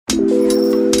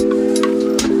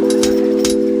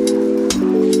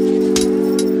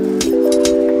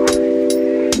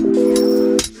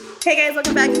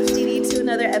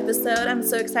I'm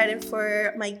so excited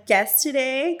for my guest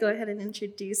today. Go ahead and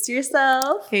introduce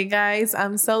yourself. Hey guys,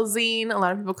 I'm Celzine. A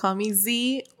lot of people call me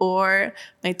Z, or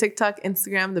my TikTok,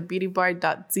 Instagram,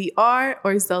 thebeautybar.zr,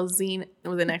 or Celzine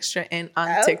with an extra N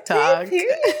on TikTok.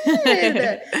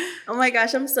 Period. Oh my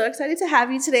gosh, I'm so excited to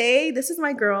have you today. This is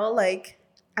my girl. Like,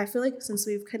 I feel like since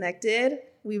we've connected,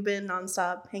 we've been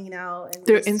nonstop hanging out. And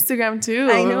through Instagram too.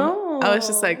 I know. I was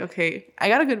just like, okay, I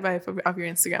got a good vibe off your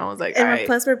Instagram. I was like, and all right.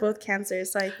 Plus, we're both Cancer,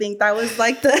 so I think that was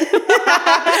like the...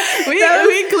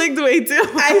 we clicked way too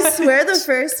much. I swear the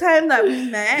first time that we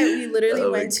met, we literally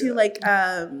went to like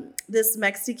this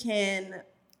Mexican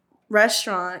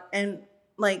restaurant, and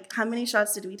like, how many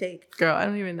shots did we take? Girl, I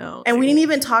don't even know. And we didn't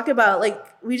even talk about, like,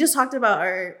 we just talked about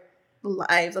our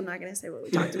lives. I'm not gonna say what we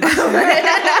talked about. and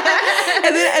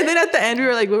then at the end we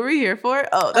were like, what were we here for?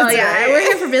 That's right. We're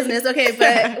here for business. Okay, but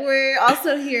Yeah. we're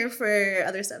also here for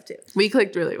other stuff too. We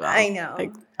clicked really well. I know.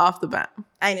 Like off the bat.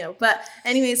 I know. But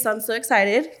anyways, so I'm so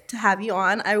excited to have you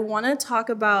on. I want to talk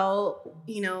about,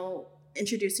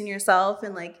 introducing yourself,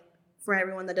 and like, for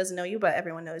everyone that doesn't know you, but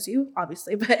everyone knows you,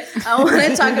 obviously. But I want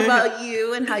to talk about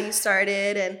you and how you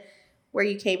started and where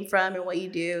you came from and what you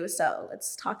do. So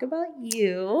let's talk about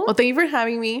you. Well, thank you for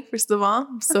having me, first of all.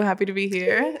 I'm so happy to be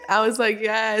here. I was like,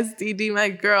 yes, DD, my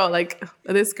girl. Like,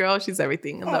 this girl, she's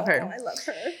everything. I love her. I love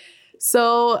her.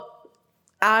 So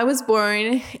I was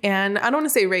born, and I don't want to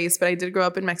say raised, but I did grow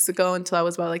up in Mexico until I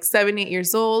was about like 7, 8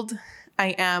 years old. I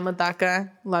am a DACA.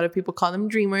 A lot of people call them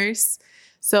dreamers.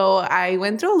 So I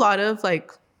went through a lot of like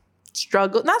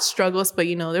not struggles, but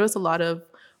there was a lot of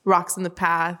rocks in the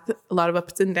path, a lot of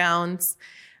ups and downs.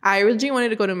 I originally wanted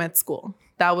to go to med school.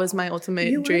 That was my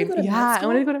ultimate dream. I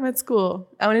wanted to go to med school.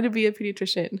 I wanted to be a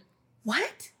pediatrician.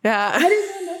 What? Yeah. I didn't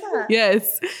even know that.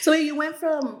 Yes. So you went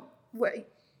from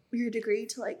your degree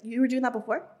to like, you were doing that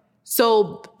before?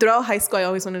 So throughout high school, I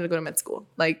always wanted to go to med school.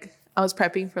 Like, I was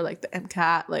prepping for like the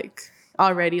MCAT, like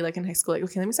already like in high school, like,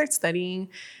 okay, let me start studying.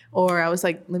 Or I was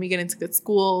like, let me get into good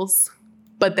schools.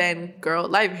 But then, girl,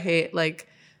 life hit. Like,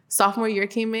 sophomore year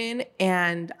came in,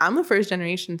 and I'm the first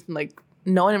generation to like,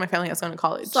 no one in my family has gone to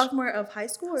college. Sophomore of high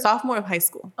school? Sophomore of high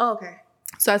school. Oh, okay.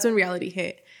 So that's when reality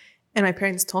hit. And my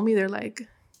parents told me, they're like,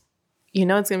 it's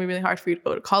going to be really hard for you to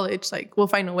go to college. Like, we'll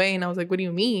find a way. And I was like, what do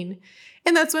you mean?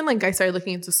 And that's when like I started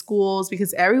looking into schools,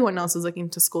 because everyone else was looking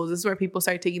into schools. This is where people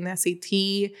started taking the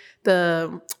SAT,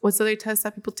 what's the other test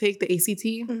that people take? The ACT.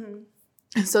 Mm-hmm.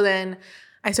 And so then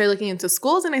I started looking into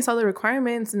schools, and I saw the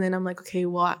requirements, and then I'm like, okay,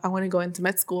 well, I want to go into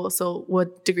med school. So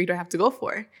what degree do I have to go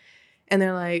for? And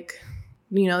they're like,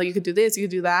 you could do this, you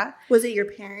could do that. Was it your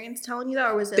parents telling you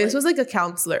that, or was it This was like a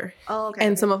counselor. Oh, okay.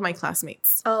 And some of my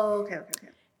classmates. Oh, okay.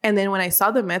 And then when I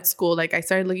saw the med school, like I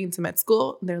started looking into med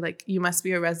school, they're like, you must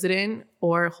be a resident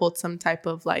or hold some type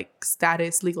of like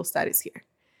legal status here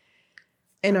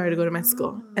in order to go to med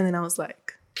school. And then I was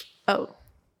like,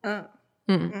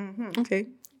 okay.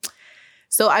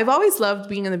 So I've always loved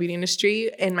being in the beauty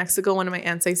industry. In Mexico, one of my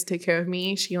aunts used to take care of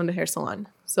me. She owned a hair salon.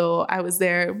 So I was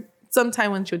there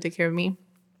sometime when she would take care of me.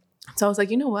 So I was like,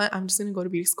 you know what? I'm just going to go to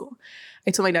beauty school.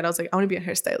 I told my dad, I was like, I want to be a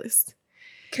hairstylist.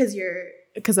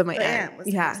 Because of my aunt.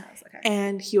 Yeah. Okay.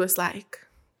 And he was like,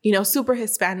 super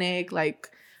Hispanic, like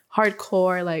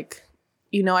hardcore, like,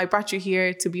 I brought you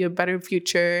here to be a better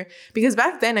future. Because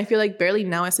back then, I feel like barely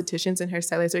now estheticians and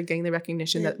hairstylists are getting the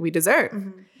recognition that we deserve. Mm-hmm,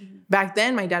 mm-hmm. Back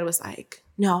then, my dad was like,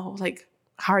 no, like,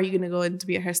 how are you going to go in to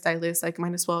be a hairstylist? Like,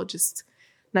 might as well just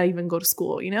not even go to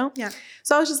school, Yeah.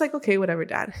 So I was just like, okay, whatever,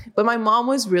 Dad. But my mom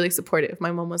was really supportive.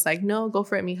 My mom was like, no, go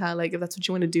for it, mija. Like, if that's what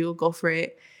you want to do, go for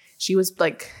it. She was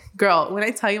like, girl, when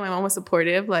I tell you my mom was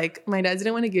supportive, like, my dad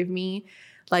didn't want to give me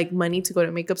like money to go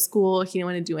to makeup school. He didn't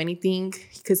want to do anything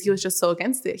because he was just so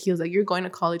against it. He was like, you're going to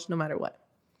college no matter what.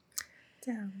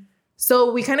 Damn.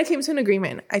 So we kind of came to an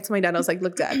agreement. I told my dad, I was like,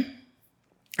 look, Dad.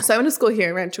 So I went to school here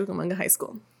in Rancho Cucamonga High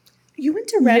School. You went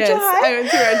to Rancho High? I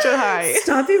went to Rancho High.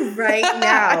 Stop it right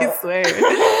now. I swear.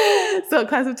 So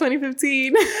class of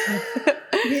 2015.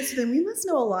 Okay, so then we must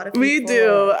know a lot of people. We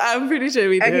do. I'm pretty sure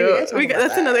we do.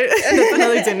 That's another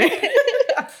dinner.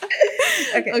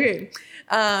 Okay.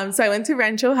 So I went to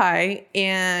Rancho High,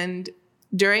 and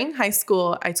during high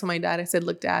school, I told my dad, I said,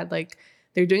 look, Dad, like,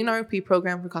 they're doing an RP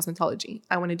program for cosmetology.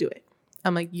 I want to do it.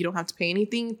 I'm like, you don't have to pay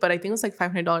anything, but I think it was like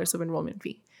 $500 of enrollment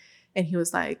fee. And he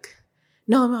was like,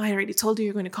 no, I already told you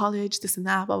you're going to college, this and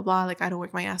that, blah, blah, blah. Like, I don't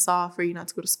work my ass off for you not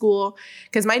to go to school.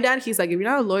 Because my dad, he's like, if you're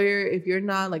not a lawyer, if you're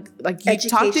not like you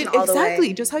talked it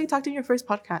exactly, just how you talked in your first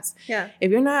podcast. Yeah.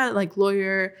 If you're not like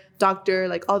lawyer, doctor,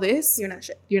 like all this, you're not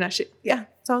shit. You're not shit. Yeah.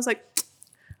 So I was like,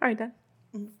 all right, Dad.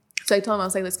 Mm-hmm. So I told him, I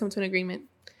was like, let's come to an agreement.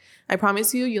 I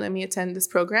promise you let me attend this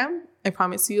program. I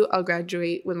promise you I'll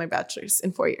graduate with my bachelor's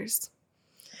in 4 years.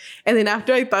 And then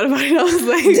after I thought about it, I was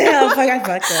like, damn, fuck, I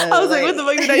fucked up. I was like, what the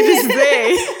fuck did I just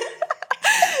say?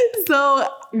 So,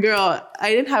 girl,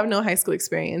 I didn't have no high school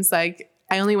experience. Like,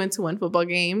 I only went to one football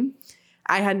game.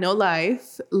 I had no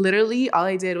life. Literally, all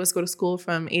I did was go to school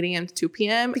from 8 a.m. to 2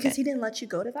 p.m. Because he didn't let you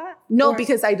go to that? No,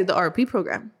 because I did the RP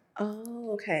program.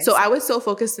 Oh, okay. So I was so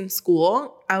focused in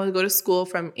school. I would go to school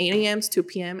from 8 a.m. to 2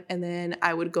 p.m. And then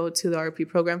I would go to the RP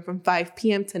program from 5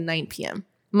 p.m. to 9 p.m.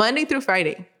 Monday through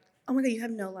Friday. Oh my God, you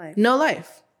have no life. No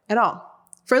life at all.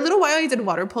 For a little while, I did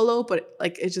water polo, but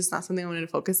like it's just not something I wanted to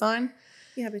focus on.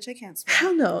 Yeah, bitch, I can't swim.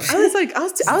 Hell no. I was like,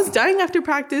 I was dying after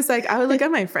practice. Like, I would look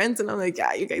at my friends and I'm like,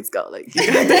 yeah, you guys go. Like, you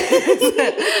got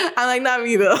this. I'm like, not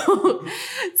me though.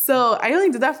 So I only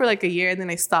did that for like a year and then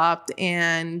I stopped.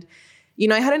 And, you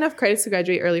know, I had enough credits to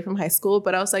graduate early from high school,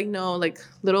 but I was like, no, like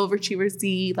little overachiever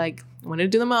Z, like I wanted to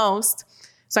do the most.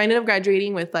 So I ended up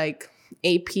graduating with like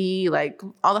AP, like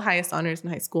all the highest honors in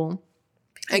high school.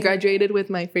 I graduated with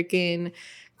my freaking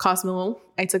Cosmo.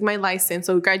 I took my license.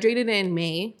 So graduated in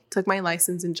May, took my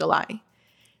license in July.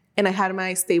 And I had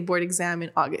my state board exam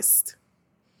in August.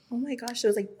 Oh my gosh, it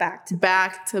was like back to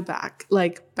back.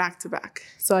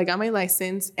 So I got my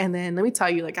license. And then let me tell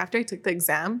you, like after I took the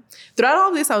exam, throughout all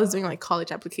of this, I was doing like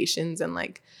college applications. And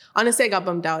like, honestly, I got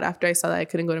bummed out after I saw that I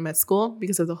couldn't go to med school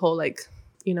because of the whole like,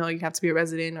 you know, you have to be a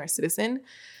resident or a citizen.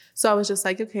 So I was just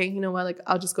like, okay, you know what? Like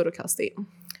I'll just go to Cal State.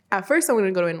 At first, I wanted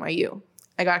to go to NYU.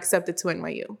 I got accepted to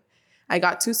NYU. I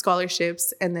got 2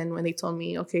 scholarships. And then when they told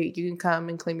me, okay, you can come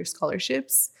and claim your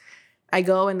scholarships, I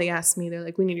go and they asked me, they're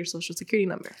like, we need your social security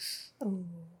number. Oh.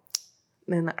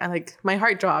 And I like, my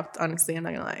heart dropped, honestly, I'm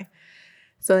not gonna lie.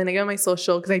 So then I got my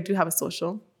social, because I do have a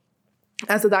social.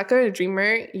 As a DACA or a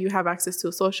Dreamer, you have access to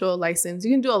a social license.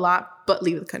 You can do a lot, but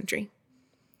leave the country.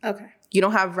 Okay. You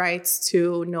don't have rights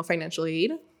to no financial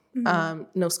aid,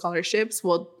 no scholarships.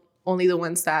 Well, only the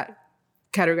ones that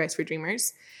categorized for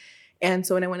Dreamers. And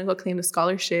so when I went to go claim the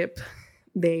scholarship,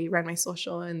 they ran my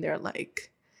social and they're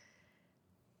like,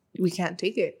 we can't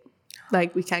take it.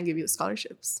 Like, we can't give you the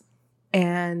scholarships.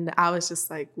 And I was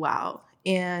just like, wow.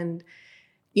 And,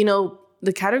 you know,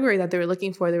 the category that they were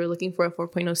looking for a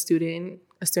 4.0 student,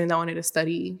 a student that wanted to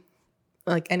study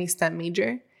like any STEM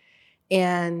major.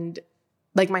 And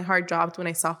like my heart dropped when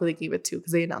I saw who they gave it to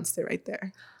because they announced it right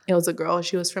there. It was a girl.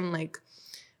 She was from like,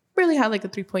 really had like a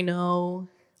 3.0,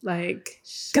 like,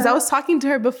 because I was talking to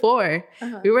her before.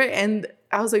 And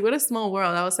I was like, what a small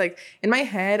world. I was like, in my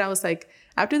head, I was like,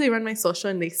 after they run my social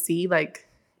and they see, like,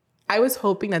 I was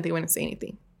hoping that they wouldn't say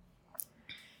anything.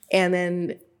 And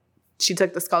then she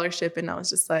took the scholarship and I was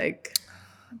just like,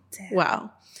 damn.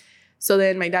 Wow. So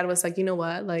then my dad was like, you know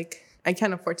what? Like, I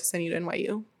can't afford to send you to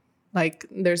NYU. Like,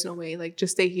 there's no way. Like,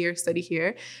 just stay here, study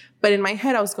here. But in my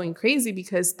head, I was going crazy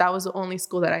because that was the only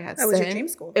school that I had sent. That was your dream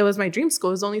school? It was my dream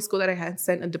school. It was the only school that I had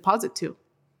sent a deposit to.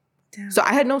 Damn. So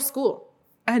I had no school.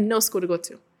 I had no school to go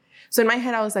to. So in my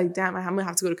head, I was like, damn, I'm going to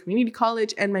have to go to community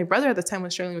college. And my brother at the time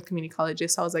was struggling with community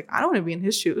colleges. So I was like, I don't want to be in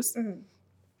his shoes. Mm-hmm.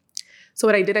 So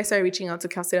what I did, I started reaching out to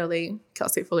Cal State LA, Cal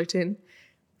State Fullerton,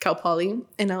 Cal Poly.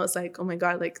 And I was like, oh my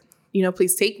God, like, you know,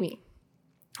 please take me.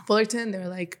 Fullerton, they were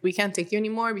like, we can't take you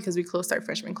anymore because we closed our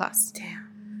freshman class.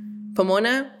 Damn.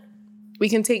 Pomona, we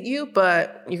can take you,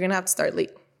 but you're going to have to start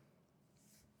late.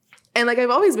 And like, I've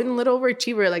always been a little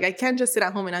overachiever. Like, I can't just sit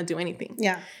at home and not do anything.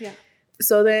 Yeah.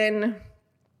 So then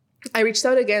I reached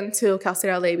out again to Cal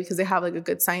State LA because they have like a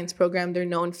good science program. They're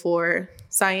known for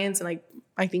science and like,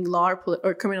 I think law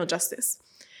or criminal justice.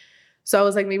 So I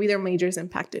was like, maybe their major is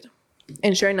impacted.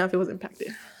 And sure enough, it was impacted.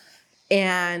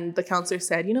 And the counselor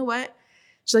said, you know what?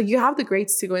 She's like, you have the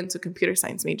grades to go into computer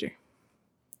science major.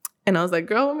 And I was like,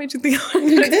 girl, what made you think I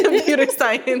was going to computer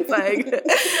science? Like,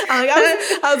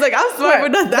 I was like, I'm smart,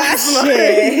 but not that smart.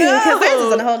 Because science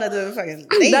is a whole nother fucking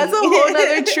thing. That's a whole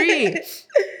nother tree.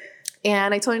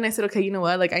 And I told her, and I said, okay, you know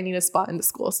what? Like, I need a spot in the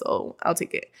school, so I'll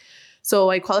take it. So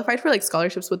I qualified for like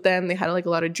scholarships with them. They had like a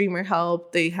lot of Dreamer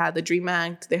help. They had the Dream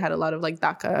Act. They had a lot of like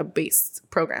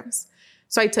DACA-based programs.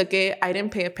 So I took it. I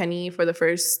didn't pay a penny for the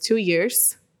first 2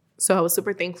 years. So I was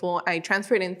super thankful. I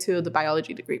transferred into the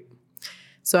biology degree.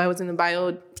 So I was in the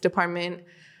bio department.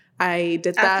 I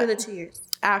did that. After the 2 years?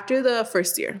 After the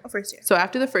first year. Oh, first year. So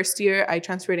after the first year, I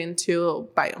transferred into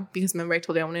bio because remember I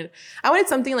told you I wanted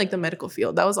something like the medical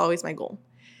field. That was always my goal.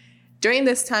 During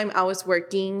this time, I was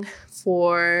working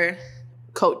for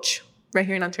Coach right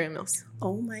here in Ontario Mills.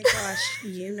 Oh my gosh.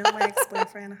 You know my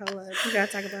ex-boyfriend. Hold up. We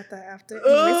gotta talk about that after.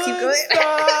 Let's keep going.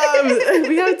 Stop.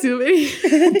 We have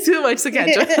too much to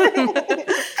catch up.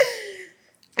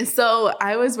 So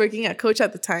I was working at Coach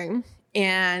at the time.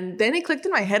 And then it clicked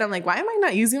in my head. I'm like, why am I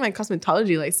not using my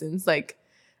cosmetology license? Like,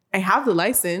 I have the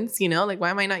license, you know? Like,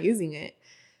 why am I not using it?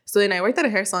 So then I worked at a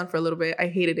hair salon for a little bit. I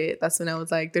hated it. That's when I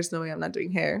was like, there's no way I'm not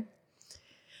doing hair.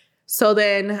 So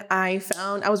then I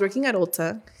was working at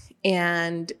Ulta,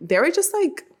 and they were just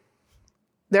like,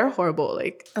 they're horrible.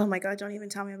 Like, oh my God, don't even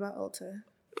tell me about Ulta.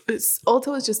 Ulta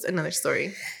was just another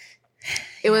story.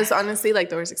 It was honestly like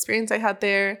the worst experience I had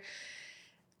there.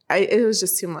 It was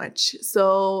just too much.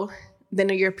 So then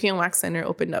a European Wax Center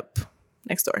opened up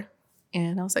next door.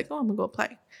 And I was like, oh, I'm going to go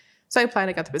apply. So I applied.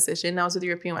 I got the position. I was with the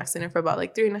European Wax Center for about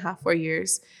like 3.5, 4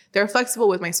 years. They were flexible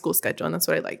with my school schedule, and that's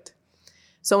what I liked.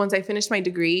 So once I finished my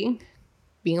degree,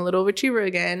 being a little overachiever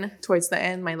again, towards the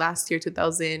end, my last year,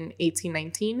 2018,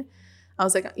 19, I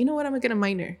was like, you know what? I'm going to get a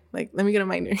minor. Like, let me get a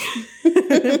minor.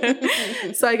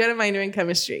 So I got a minor in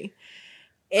chemistry.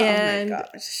 And oh my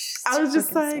gosh. I was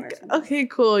just like, okay,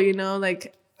 cool. You know,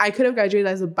 like I could have graduated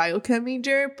as a biochem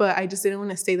major, but I just didn't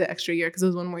want to stay the extra year because it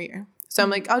was 1 more year. So I'm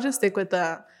like, I'll just stick with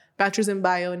the bachelor's in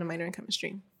bio and a minor in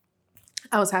chemistry.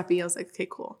 I was happy. I was like, okay,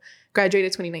 cool.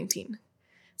 Graduated 2019.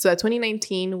 So that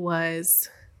 2019 was,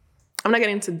 I'm not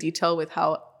getting into detail with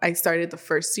how I started the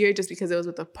first year just because it was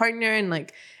with a partner and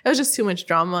like it was just too much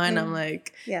drama. And I'm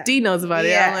like, Dee knows about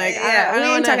it. I'm like, I don't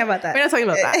want to talk about that. We're not talking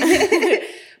about that.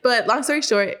 But long story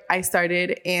short, I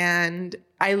started and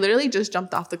I literally just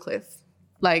jumped off the cliff.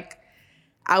 Like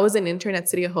I was an intern at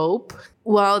City of Hope.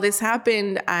 While this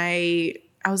happened, I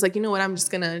was like, you know what? I'm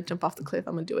just going to jump off the cliff.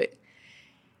 I'm going to do it.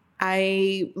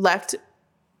 I left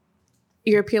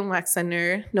European Wax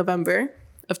Center November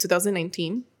of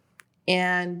 2019.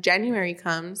 And January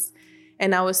comes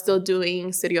and I was still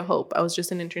doing City of Hope. I was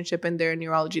just an internship in their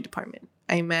neurology department.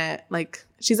 I met like,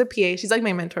 she's a PA. She's like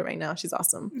my mentor right now. She's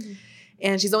awesome. Mm-hmm.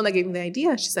 And she's the one that gave me the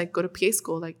idea. She's like, go to PA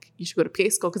school. Like, you should go to PA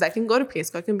school because I can go to PA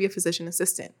school. I can be a physician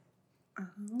assistant. Oh.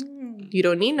 You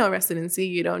don't need no residency.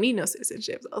 You don't need no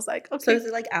citizenship. I was like, okay. So is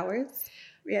it like hours?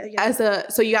 Yeah.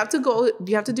 So you have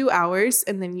to do hours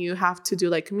and then you have to do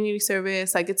like community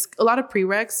service. Like it's a lot of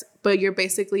prereqs, but you're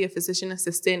basically a physician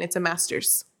assistant. It's a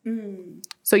master's. Mm.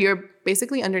 So you're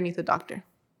basically underneath a doctor.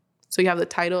 So you have the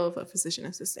title of a physician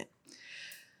assistant.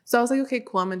 So I was like, okay,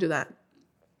 cool. I'm going to do that.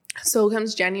 So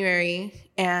comes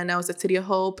January and I was at City of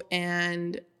Hope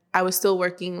and I was still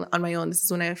working on my own. This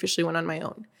is when I officially went on my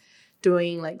own,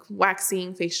 doing like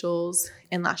waxing, facials,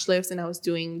 and lash lifts. And I was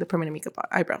doing the permanent makeup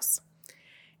eyebrows.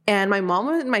 And my mom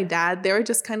and my dad, they were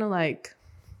just kind of like,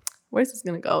 where's this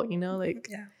going to go? You know, like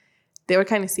they were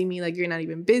kind of seeing me like, you're not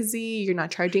even busy. You're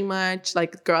not charging much.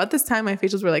 Like, girl, at this time, my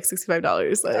facials were like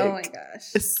 $65. Like, oh my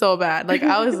gosh. It's so bad. Like,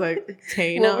 I was like,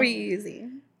 okay, you know. What were you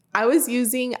using? I was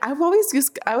using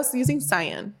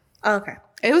Cyan. Oh, okay.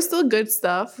 It was still good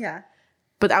stuff. Yeah.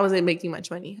 But I wasn't making much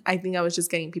money. I think I was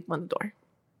just getting people in the door.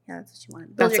 Yeah, that's what you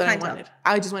wanted. That's what I wanted.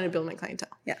 I just wanted to build my clientele.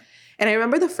 Yeah. And I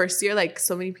remember the first year, like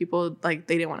so many people, like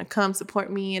they didn't want to come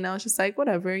support me. And I was just like,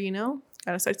 whatever, you know,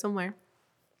 gotta start somewhere.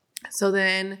 So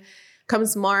then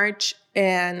comes March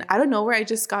and I don't know where I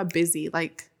just got busy.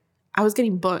 Like I was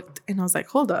getting booked and I was like,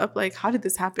 hold up, like how did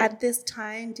this happen? At this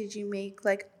time, did you make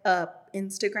like a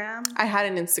Instagram? I had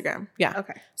an Instagram. Yeah.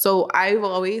 Okay. So I've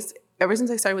always, ever since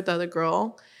I started with the other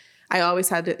girl, I always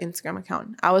had an Instagram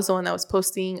account. I was the one that was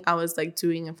posting. I was like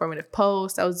doing informative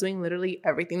posts. I was doing literally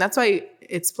everything. That's why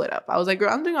it split up. I was like, girl,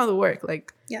 I'm doing all the work.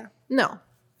 Like, yeah. No.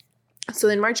 So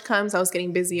then March comes, I was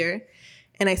getting busier.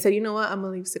 And I said, you know what? I'm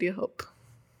going to leave City of Hope.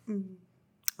 Mm-hmm.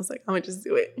 I was like, I'm going to just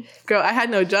do it. Girl, I had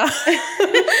no job.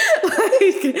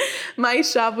 Like, my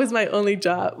shop was my only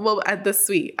job. Well, at the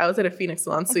suite. I was at a Phoenix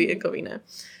Salon suite in Covina.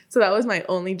 So that was my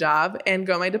only job. And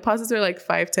girl, my deposits were like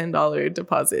 $5, $10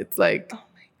 deposits. Like,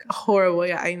 horrible.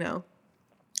 Yeah, I know.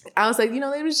 I was like, you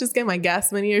know, let me just get my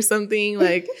gas money or something.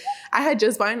 Like, I had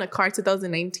just bought a car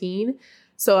 2019.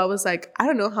 So I was like, I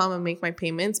don't know how I'm going to make my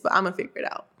payments, but I'm going to figure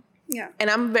it out. Yeah. And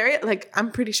I'm very, like,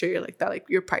 I'm pretty sure you're like that. Like,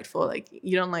 you're prideful. Like,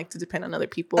 you don't like to depend on other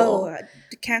people. Oh,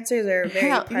 cancers are very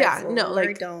prideful. Yeah, no,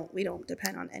 like, we don't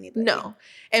depend on anybody. No.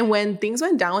 And when things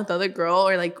went down with the other girl,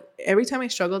 or like every time I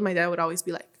struggled, my dad would always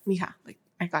be like, Mija, like,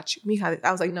 I got you. Mija.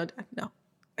 I was like, no, Dad, no,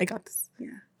 I got this. Yeah.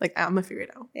 Like, I'm going to figure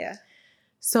it out. Yeah.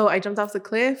 So I jumped off the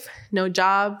cliff, no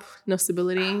job, no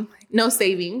stability, no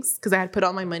savings, because I had put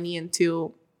all my money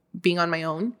into being on my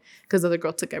own because the other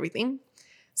girl took everything.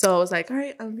 So I was like, all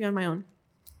right, I'm going to be on my own.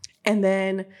 And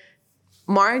then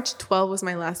March 12 was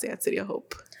my last day at City of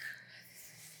Hope.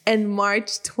 And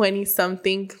March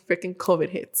 20-something, freaking COVID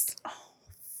hits. Oh,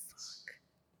 fuck.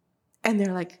 And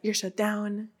they're like, you're shut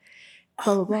down,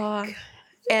 blah, blah, blah.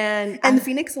 And the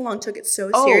Phoenix Salon took it so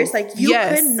serious. Like, you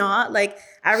could not, like,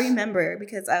 I remember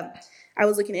because I I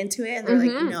was looking into it, and they're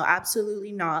like, no,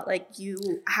 absolutely not. Like,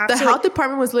 you have the to. health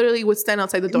department was literally would stand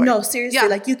outside the door. No, seriously. Yeah.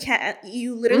 Like, you can't.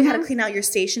 You literally had to clean out your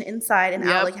station inside and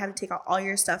out. Like, had to take out all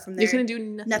your stuff from there. You couldn't do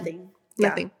nothing.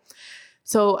 Nothing.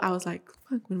 So I was like,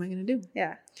 fuck, what am I going to do?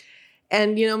 Yeah.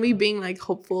 And, you know, me being like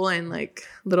hopeful and like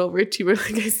a little overachiever,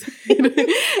 like I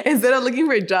said, instead of looking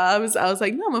for jobs, I was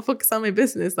like, no, I'm going to focus on my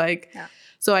business. Like,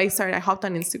 so I hopped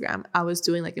on Instagram. I was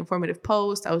doing like informative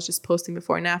posts. I was just posting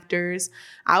before and afters.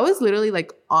 I was literally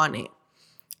like on it.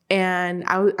 And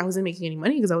I wasn't making any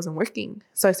money because I wasn't working.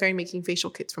 So I started making facial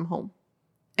kits from home.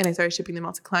 And I started shipping them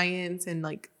out to clients. And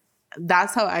like,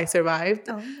 that's how I survived.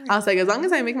 I was like, as long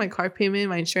as I make my car payment,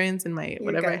 my insurance, and my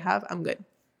whatever I have, I'm good.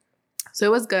 So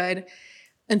it was good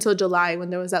until July when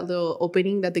there was that little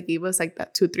opening that they gave us, like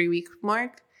that 2-3 week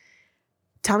mark.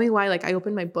 Tell me why. Like, I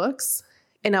opened my books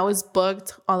and I was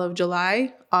booked all of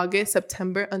July, August,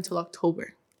 September until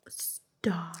October.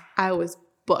 Stop. I was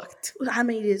booked. How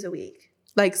many days a week?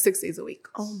 Like 6 days a week.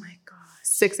 Oh my gosh.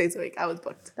 6 days a week. I was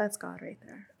booked. That's God right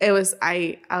there. It was,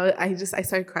 I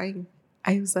started crying.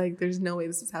 I was like, there's no way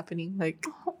this is happening. Like,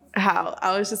 how?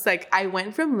 I was just like, I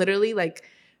went from literally like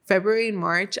February and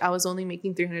March, I was only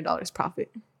making $300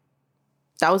 profit.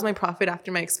 That was my profit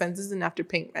after my expenses and after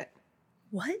paying rent.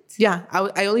 What? Yeah,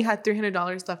 I only had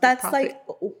 $300 left. That's like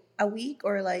a week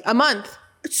or like a month.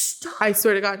 Stop. I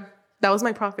swear to God, that was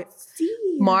my profit.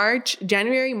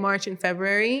 January, March, and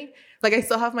February. Like, I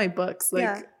still have my books.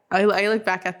 Like, I look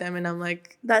back at them and I'm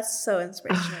like, that's so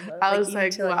inspirational. I was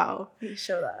like, wow. You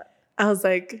show that. I was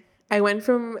like, I went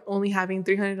from only having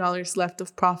 $300 left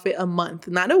of profit a month,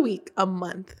 not a week, a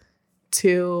month,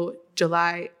 to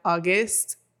July,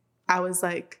 August. I was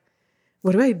like,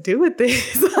 what do I do with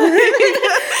this? Like,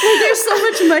 there's so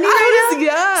much money right now.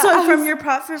 Yeah. So from your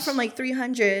profit from like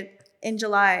 300 in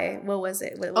July, what was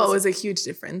it? It was a huge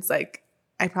difference. Like,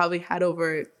 I probably had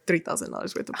over $3,000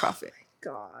 worth of profit.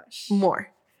 Oh my gosh. More.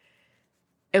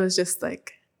 It was just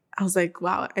like, I was like,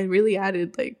 wow, I really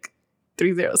added like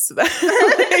 3 zeros to that.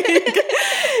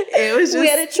 It was just, we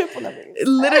had a triple number.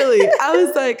 Literally. I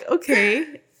was like,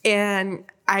 okay. And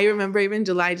I remember even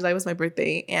July was my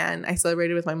birthday, and I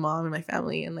celebrated with my mom and my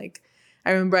family. And like,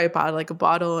 I remember I bought like a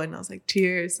bottle and I was like,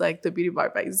 cheers, like the Beauty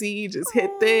Bar by Z just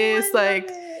hit this. Like,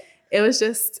 it was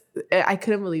just, I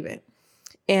couldn't believe it.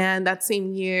 And that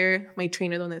same year, my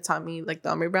trainer, the one that taught me like the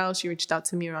ombre brows, she reached out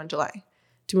to me around July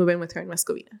to move in with her in West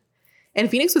Covina. And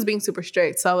Phoenix was being super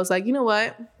strict. So I was like, you know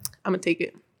what? I'm going to take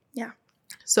it. Yeah.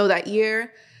 So that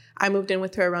year, I moved in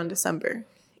with her around December.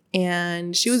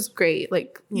 And she was great.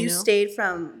 Like, you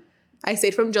know, I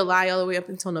stayed from July all the way up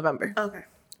until November. Okay.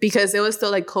 Because it was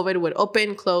still like COVID would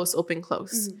open, close, open,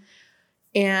 close. Mm-hmm.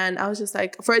 And I was just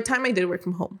like, for a time I did work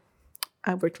from home.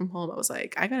 I worked from home. I was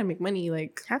like, I got to make money.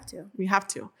 Like, we have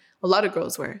to. A lot of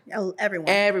girls were. Everyone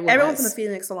from the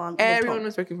Phoenix salon. Everyone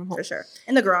was working from home. For sure.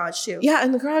 In the garage too. Yeah,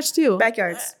 in the garage too.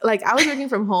 Backyards. Like, I was working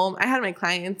from home. I had my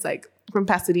clients like from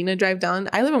Pasadena drive down.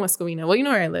 I live in West Covina. Well, you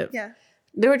know where I live. Yeah.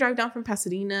 They would drive down from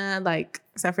Pasadena, like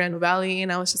San Fernando Valley.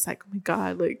 And I was just like, oh my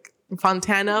God, like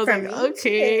Fontana. I was like,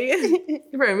 okay,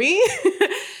 for me.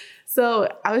 So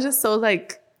I was just so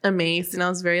like amazed. And I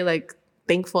was very like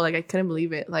thankful. Like, I couldn't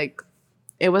believe it. Like,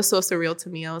 it was so surreal to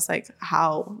me. I was like,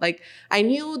 how? Like, I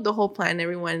knew the whole plan.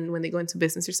 Everyone, when they go into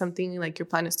business or something, like, your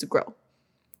plan is to grow.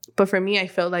 But for me, I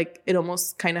felt like it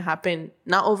almost kind of happened,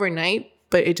 not overnight,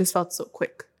 but it just felt so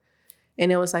quick.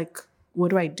 And it was like,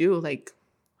 what do I do? Like,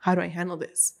 how do I handle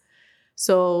this?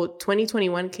 So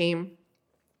 2021 came,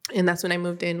 and that's when I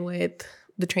moved in with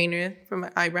the trainer for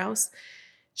my eyebrows.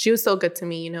 She was so good to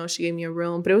me, you know, she gave me a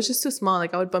room, but it was just too small.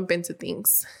 Like, I would bump into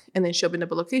things. And then she opened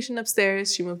up a location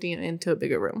upstairs. She moved me into a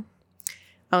bigger room.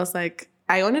 I was like,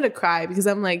 I wanted to cry because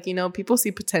I'm like, you know, people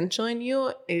see potential in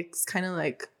you. It's kind of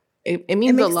like, it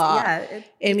means a lot. Yeah,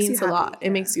 it means a lot. Yeah. It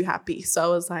makes you happy. So I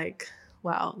was like,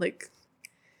 wow, like,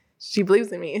 she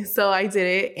believes in me. So I did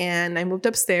it, and I moved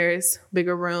upstairs,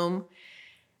 bigger room.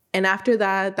 And after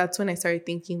that, that's when I started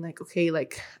thinking like, okay,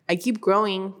 like, I keep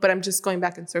growing, but I'm just going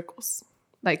back in circles.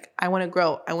 Like, I want to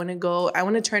grow. I want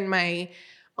to turn my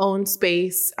own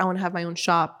space. I want to have my own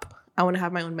shop. I want to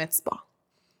have my own med spa.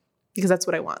 Because that's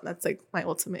what I want. That's like my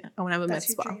ultimate. I want to have a med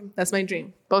spa. Dream. That's my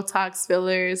dream. Botox,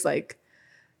 fillers, like,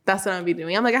 that's what I'm going to be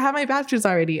doing. I'm like, I have my bachelor's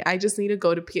already. I just need to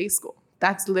go to PA school.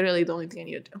 That's literally the only thing I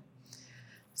need to do.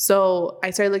 So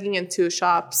I started looking into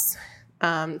shops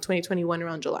 2021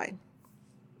 around July.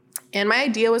 And my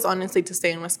idea was honestly to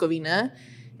stay in West Covina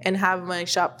and have my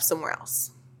shop somewhere else.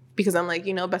 Because I'm like,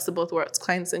 you know, best of both worlds.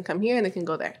 Clients can come here and they can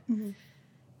go there. Mm-hmm.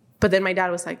 But then my dad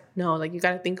was like, no, like, you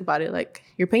got to think about it. Like,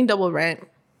 you're paying double rent.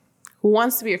 Who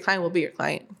wants to be your client will be your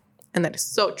client. And that is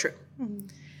so true. Mm-hmm.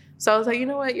 So I was like, you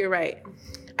know what? You're right.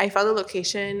 I found the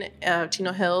location of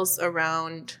Chino Hills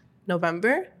around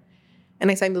November,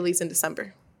 and I signed the lease in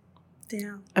December.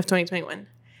 Damn. Of 2021.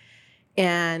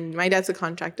 And my dad's a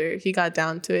contractor. He got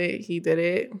down to it. He did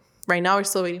it. Right now, we're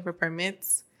still waiting for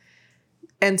permits.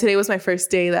 And today was my first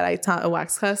day that I taught a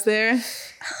wax class there.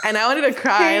 And I wanted to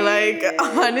cry. Like,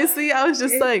 honestly, I was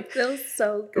just it feels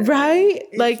so good. Right?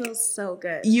 It feels so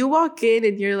good. You walk in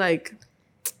and you're like,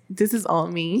 this is all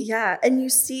me. Yeah. And you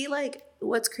see, like,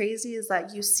 what's crazy is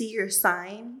that you see your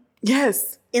sign.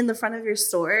 Yes. In the front of your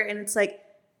store. And it's like,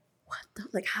 what the,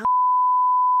 like, how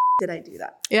did I do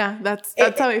that? Yeah, that's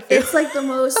how I feel. It's like the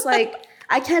most, like,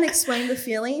 I can't explain the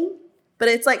feeling, but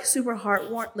it's like super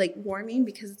warming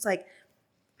because it's like,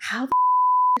 how the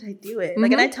did I do it?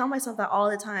 Like, and I tell myself that all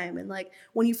the time. And like,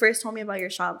 when you first told me about your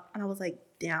shop, and I was like,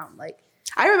 damn, like.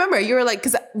 I remember you were like,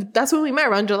 because that's when we met,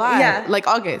 around July, like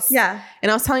August. Yeah.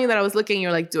 And I was telling you that I was looking,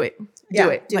 you're like, do it. Do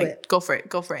it. Go for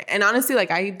it. And honestly,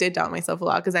 like, I did doubt myself a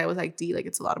lot because I was like, D, like,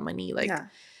 it's a lot of money. Like,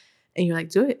 and you're like,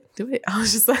 do it. I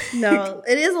was just like. No,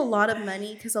 it is a lot of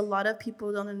money because a lot of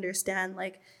people don't understand,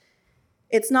 like,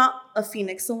 it's not a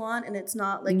Phoenix salon and it's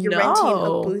not like you're renting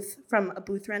a booth from a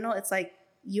booth rental. It's like,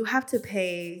 you have to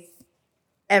pay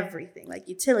everything, like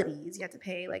utilities. You have to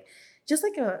pay like just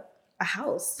like a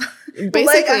house. Basically,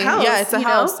 like a house, yeah, it's a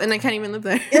house, and I can't even live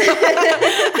there.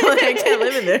 I can't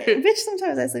live in there. Bitch,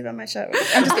 sometimes I sleep on my shower.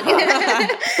 I'm just kidding.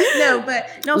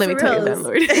 No, let me tell your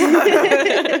landlord.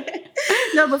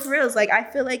 No, but for real, it's like I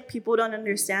feel like people don't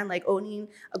understand like owning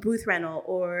a booth rental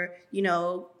or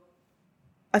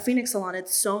a Phoenix salon.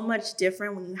 It's so much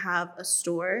different when you have a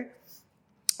store,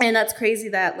 and that's crazy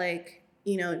that like.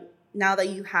 Now that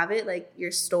you have it, like your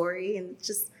story and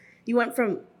just you went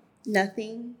from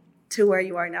nothing to where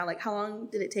you are now. Like how long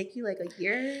did it take you? Like a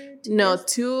year? 2 years?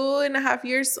 2.5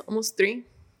 years, almost 3.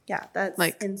 Yeah, that's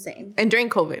like insane. And during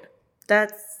COVID.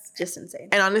 That's just insane.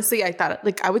 And honestly, I thought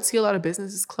like I would see a lot of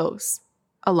businesses close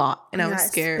a lot. And I was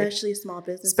scared. Especially small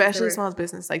business. Small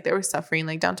business. Like they were suffering.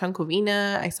 Like downtown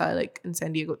Covina, I saw it like in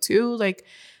San Diego too. Like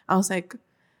I was like,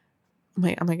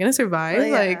 am I gonna survive? Well,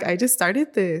 yeah. Like I just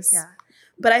started this. Yeah.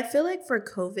 But I feel like for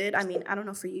COVID, I mean, I don't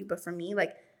know for you, but for me,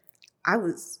 like I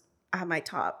was at my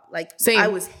top. Like same. I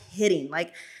was hitting.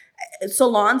 Like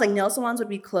salons, like nail salons would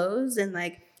be closed and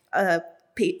like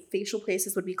facial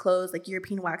places would be closed. Like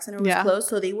European Wax Center was closed.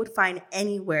 So they would find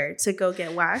anywhere to go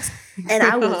get waxed. And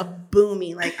I was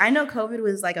booming. Like I know COVID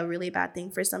was like a really bad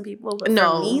thing for some people. But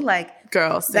for me, like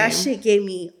girl, that shit gave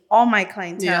me all my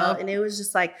clientele. And it was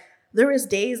just like, there was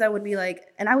days I would be like,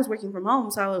 and I was working from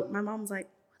home. So my mom was like,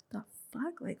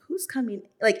 fuck, like who's coming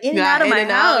like in and out of my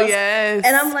house? Yes.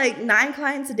 And I'm like 9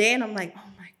 clients a day and I'm like, oh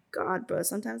my God, bro.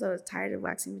 Sometimes I was tired of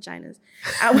waxing vaginas.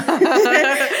 I was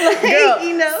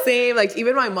like, girl, same. Like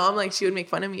even my mom, like she would make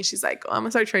fun of me. She's like, oh, I'm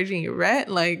gonna start charging you rent.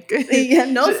 Like yeah,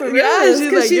 no, for real. Yeah,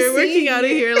 she's like, you're working out of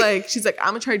here. Like she's like,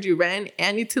 I'm gonna charge you rent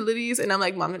and utilities. And I'm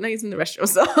like, Mom, I'm not using the restroom.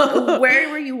 So where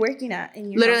were you working at?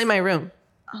 In your literally house? My room.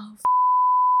 Oh.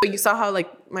 But you saw how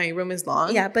like my room is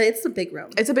long. Yeah, but it's a big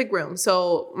room. It's a big room.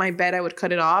 So my bed, I would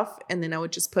cut it off and then I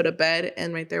would just put a bed,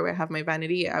 and right there where I have my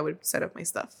vanity, I would set up my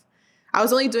stuff. I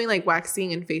was only doing like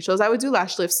waxing and facials. I would do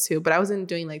lash lifts too, but I wasn't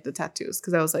doing like the tattoos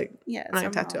because I was like, I'm not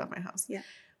gonna tattoo off my house. Yeah.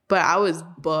 But I was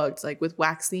booked like with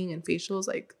waxing and facials.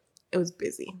 Like it was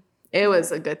busy. It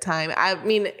was a good time. I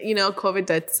mean, COVID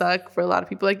did suck for a lot of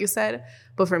people, like you said,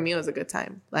 but for me, it was a good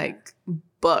time. Like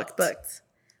booked.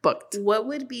 What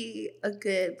would be a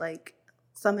good, like,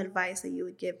 some advice that you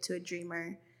would give to a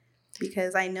dreamer?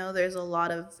 Because I know there's a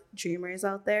lot of dreamers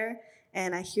out there,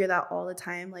 and I hear that all the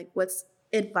time. Like, what's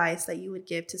advice that you would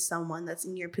give to someone that's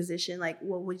in your position? Like,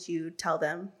 what would you tell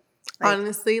them? Like,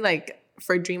 honestly, like,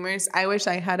 for dreamers, I wish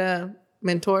I had a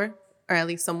mentor or at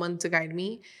least someone to guide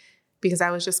me, because I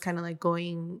was just kind of, like,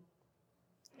 going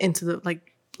into the,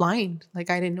 like, blind. Like,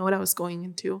 I didn't know what I was going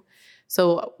into.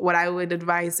 So what I would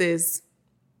advise is,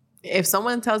 if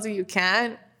someone tells you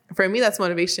can, for me, that's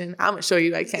motivation. I'm going to show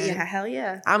you I can. Yeah, hell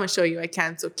yeah. I'm going to show you I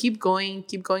can. So keep going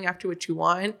after what you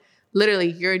want.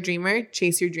 Literally, you're a dreamer.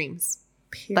 Chase your dreams.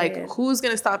 Period. Like, who's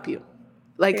going to stop you?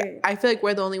 Like, period. I feel like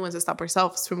we're the only ones that stop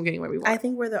ourselves from getting where we want. I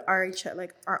think we're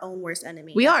our own worst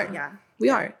enemy. We are. Yeah. We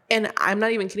are. And I'm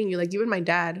not even kidding you. Like, even my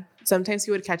dad, sometimes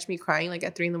he would catch me crying like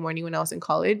at 3 a.m. when I was in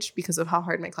college because of how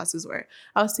hard my classes were.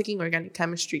 I was taking organic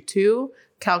chemistry 2,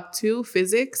 calc 2,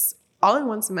 physics, all in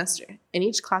one semester, and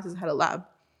each class had a lab.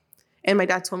 And my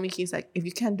dad told me, he's like, if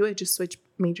you can't do it, just switch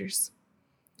majors.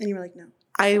 And you were like, no.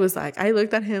 I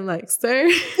looked at him like, sir,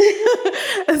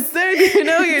 sir, do you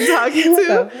know who you're talking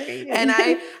to? And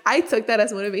I took that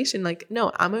as motivation. Like,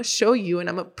 no, I'm going to show you and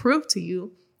I'm going to prove to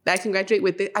you that I can graduate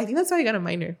with it. I think that's why I got a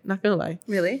minor. Not gonna lie.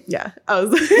 Really? Yeah. I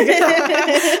was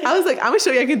like, I'm gonna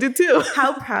show you I can do too.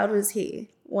 How proud was he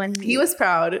when he was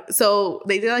proud? So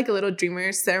they did like a little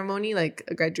dreamer ceremony, like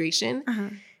a graduation,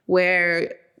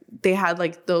 where they had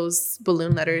like those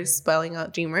balloon letters spelling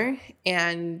out dreamer,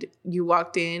 and you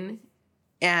walked in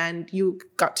and you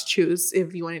got to choose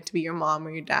if you wanted to be your mom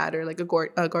or your dad or like a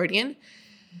guardian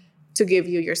to give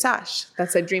you your sash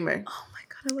that said dreamer. Oh my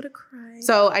God, I would have cried.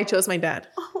 So I chose my dad.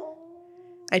 Oh.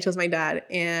 I chose my dad.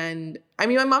 And I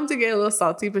mean, my mom did get a little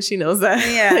salty, but she knows that.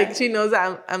 Yeah. Like, she knows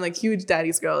that I'm like huge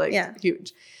daddy's girl, like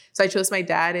huge. So I chose my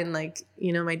dad, and like,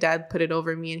 you know, my dad put it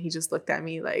over me, and he just looked at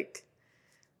me like,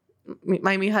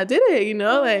 my mija did it, you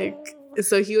know, like,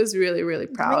 so he was really, really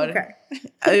proud.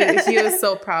 He was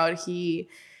so proud.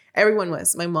 Everyone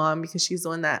was. My mom, because she's the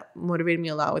one that motivated me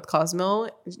a lot with Cosmo.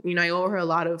 You know, I owe her a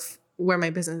lot of where my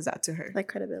business is at to her. Like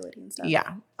credibility and stuff.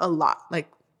 Yeah, a lot. Like,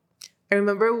 I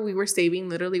remember we were saving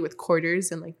literally with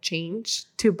quarters and like change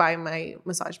to buy my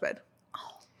massage bed.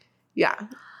 Oh. Yeah,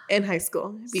 in high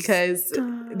school, because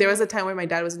there was a time where my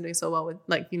dad wasn't doing so well with,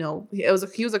 like, you know,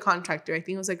 he was a contractor. I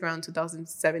think it was like around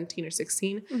 2017 or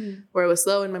 16 where it was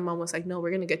slow, and my mom was like, no,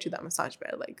 we're gonna get you that massage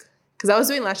bed, like, because I was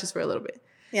doing lashes for a little bit.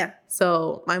 Yeah.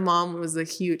 So my mom was a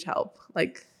huge help,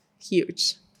 like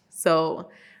huge. So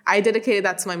I dedicated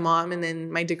that to my mom, and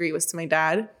then my degree was to my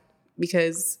dad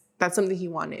because that's something he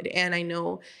wanted. And I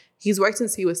know he's worked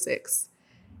since he was 6.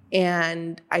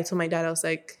 And I told my dad, I was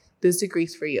like, this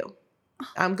degree's for you.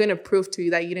 I'm going to prove to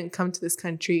you that you didn't come to this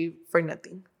country for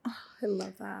nothing. Oh, I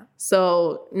love that.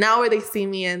 So now where they see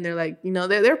me and they're like, you know,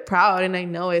 they're proud, and I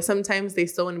know it. Sometimes they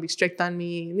still want to be strict on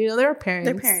me. You know, they're parents.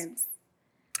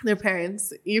 They're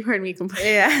parents. You've heard me complain.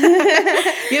 Yeah.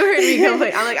 You've heard me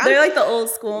complain. They're like the old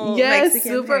school Mexican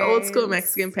super parents. Old school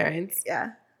Mexican parents.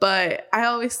 Yeah. But I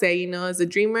always say, you know, as a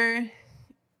dreamer,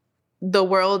 the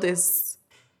world it's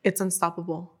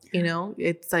unstoppable. You know,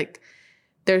 it's like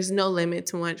there's no limit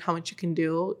to how much you can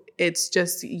do. It's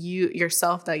just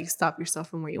yourself that you stop yourself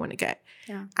from where you want to get.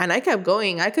 Yeah. And I kept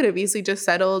going. I could have easily just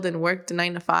settled and worked a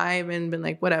 9 to 5 and been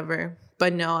like, whatever.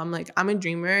 But no, I'm like, I'm a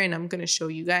dreamer, and I'm going to show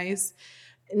you guys.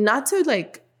 Not to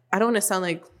like, I don't want to sound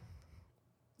like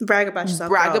brag about yourself.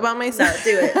 Brag about myself.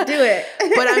 No, do it.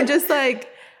 But I'm just like,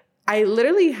 I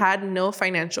literally had no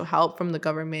financial help from the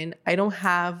government. I don't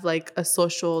have like a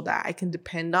social that I can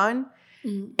depend on.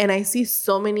 Mm-hmm. And I see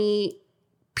so many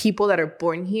people that are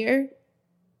born here,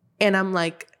 and I'm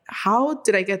like, how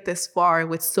did I get this far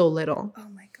with so little? Oh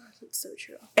my gosh, it's so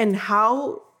true. And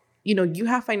how, you know, you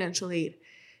have financial aid.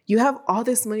 You have all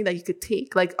this money that you could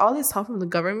take, like all this help from the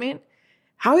government.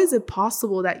 How is it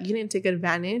possible that you didn't take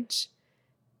advantage?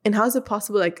 And how is it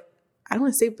possible, like, I don't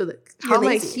want to say, but like, how am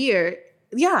I here?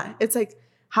 Yeah, it's like,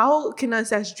 how can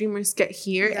us as dreamers get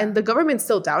here? Yeah. And the government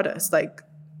still doubt us. Like,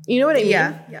 you know what I mean?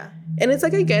 Yeah. And it's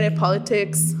like, I get it,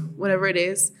 politics, whatever it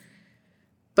is.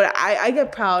 But I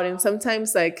get proud. And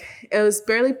sometimes, like, it was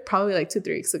probably like 2-3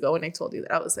 weeks ago when I told you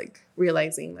that I was like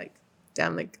realizing, like,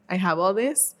 damn, like, I have all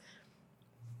this.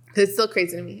 It's still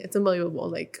crazy to me. It's unbelievable.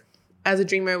 Like, as a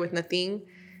dreamer with nothing,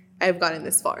 I've gotten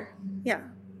this far. Yeah.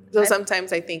 So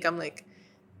sometimes I think I'm like,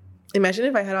 imagine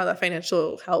if I had all that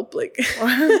financial help. Like,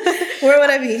 where would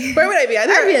I be?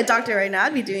 I'd be a doctor right now.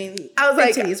 I'd be doing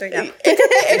interviews right now.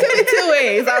 It could be 2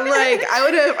 ways. I'm like, I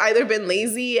would have either been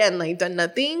lazy and like done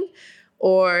nothing,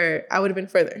 or I would have been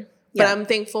further. Yeah. But I'm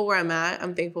thankful where I'm at.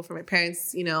 I'm thankful for my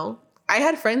parents. You know, I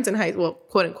had friends in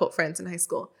quote unquote friends in high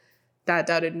school that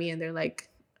doubted me, and they're like,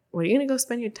 what are you going to go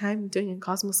spend your time doing in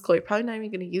Cosmo School? You're probably not even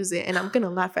going to use it, and I'm going to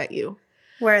laugh at you.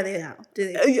 Where are they now?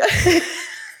 Do they?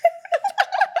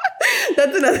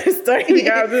 That's another story we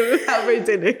have for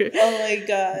dinner. Oh my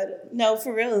God. No,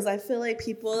 for real. I feel like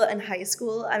people in high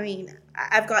school, I mean,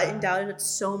 I've gotten doubted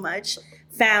so much.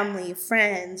 Family,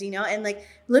 friends, you know, and like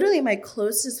literally my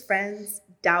closest friends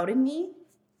doubted me.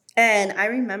 And I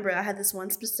remember I had this one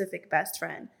specific best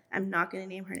friend. I'm not going to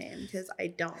name her name because I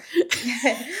don't.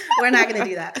 We're not going to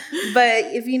do that. But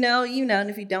if you know, you know. And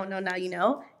if you don't know, now you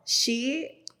know.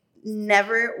 She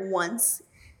never once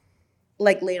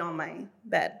like laid on my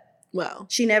bed. Wow.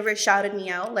 She never shouted me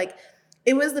out. Like,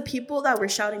 it was the people that were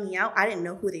shouting me out. I didn't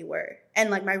know who they were. And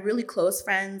like my really close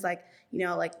friends, like, you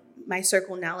know, like my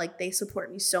circle now, like they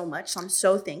support me so much. So I'm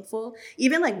so thankful.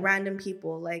 Even like random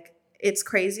people, like it's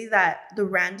crazy that the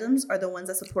randoms are the ones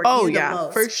that support you the most. Oh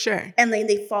yeah, for sure. And like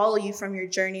they follow you from your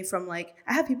journey from like,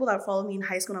 I had people that followed me in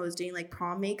high school when I was doing like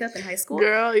prom makeup in high school.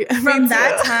 Girl, yeah, from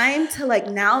that time to like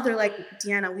now, they're like,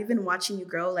 Deanna, we've been watching you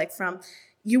grow like from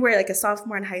you were like a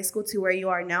sophomore in high school to where you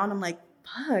are now. And I'm like,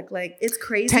 fuck, like it's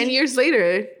crazy. 10 years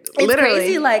later, it's literally.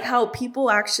 crazy like how people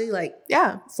actually like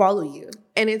follow you.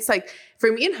 And it's like,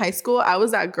 for me in high school, I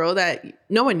was that girl that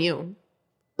no one knew.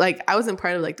 Like, I wasn't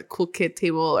part of like the cool kid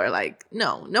table or like,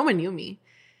 no one knew me.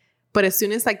 But as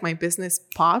soon as like my business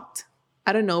popped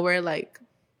out of nowhere, like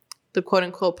the quote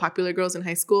unquote popular girls in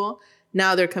high school,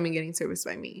 now they're coming getting serviced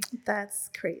by me. That's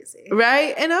crazy.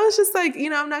 Right? And I was just like,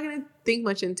 I'm not going to think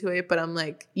much into it, but I'm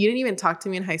like, you didn't even talk to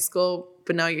me in high school,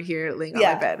 but now you're here laying on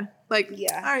my bed. Like,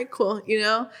 all right, cool,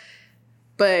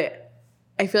 But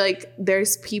I feel like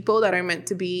there's people that are meant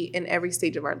to be in every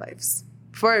stage of our lives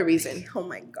for a reason. Oh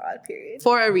my God, period.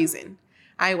 For a reason.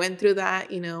 I went through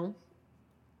that,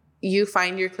 You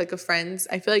find your clique of friends,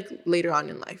 I feel like later on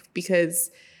in life,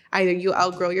 because either you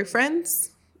outgrow your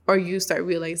friends or you start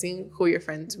realizing who your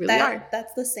friends really are.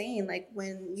 That's the saying. Like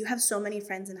when you have so many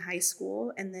friends in high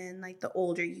school and then like the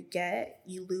older you get,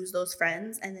 you lose those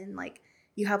friends. And then like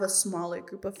you have a smaller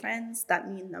group of friends that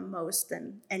mean the most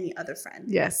than any other friend.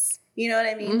 Yes. You know what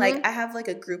I mean? Mm-hmm. Like I have like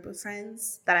a group of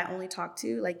friends that I only talk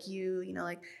to, like you,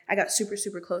 like I got super,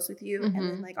 super close with you. Mm-hmm. And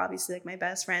then like obviously like my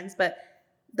best friends. But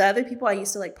the other people I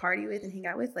used to like party with and hang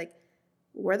out with, like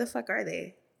where the fuck are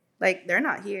they? Like, they're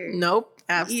not here. Nope.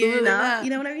 Absolutely not. You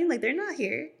know what I mean? Like, they're not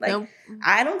here. Like, nope.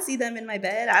 I don't see them in my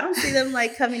bed. I don't see them,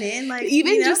 like, coming in. Like,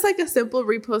 even just, like, a simple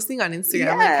reposting on Instagram.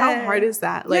 Yeah. Like, how hard is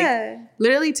that? Like,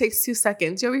 literally takes 2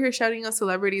 seconds. You're over here shouting out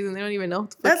celebrities and they don't even know what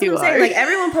the fuck you are. That's what I'm saying. Like,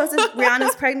 everyone posted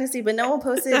Rihanna's pregnancy, but no one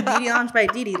posted Beauty Lounge by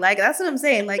Didi. Like, that's what I'm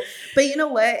saying. Like, but you know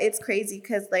what? It's crazy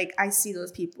because, like, I see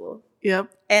those people.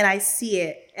 Yep. And I see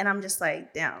it. And I'm just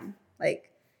like, damn. Like,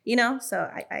 so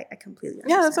I completely understand.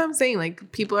 Yeah, that's what I'm saying.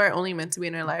 Like, people are only meant to be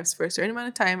in our lives for a certain amount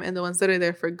of time, and the ones that are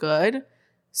there for good,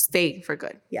 stay for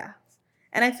good. Yeah.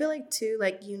 And I feel like, too,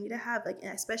 like, you need to have, like,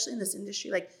 especially in this industry,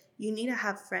 like, you need to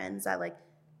have friends that, like,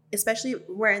 especially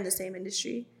we're in the same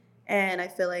industry, and I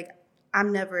feel like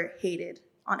I'm never hated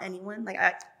on anyone. Like,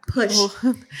 I push,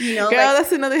 Girl, like,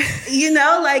 that's another...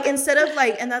 like, instead of,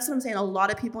 like, and that's what I'm saying, a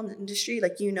lot of people in the industry,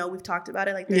 like, we've talked about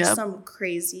it, like, there's some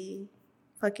crazy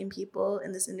fucking people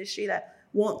in this industry that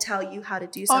won't tell you how to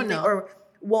do something or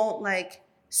won't like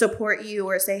support you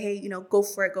or say, hey, go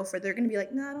for it. They're gonna be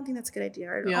like, no, I don't think that's a good idea.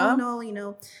 Or, oh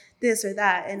no, this or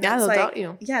that. And they'll like, doubt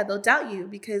you. Yeah, they'll doubt you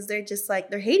because they're just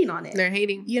like, they're hating on it. They're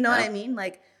hating. You know what I mean?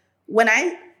 Like when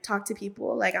I talk to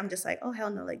people, like I'm just like, oh hell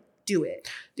no, like do it.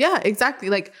 Yeah, exactly.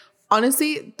 Like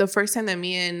honestly, the first time that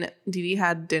me and Didi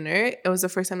had dinner, it was the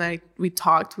first time that we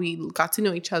talked. We got to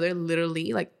know each other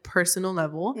literally, like personal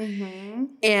level. Mm-hmm.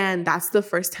 And that's the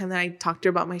first time that I talked to her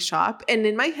about my shop. And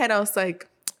in my head, I was like,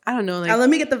 I don't know. Like, let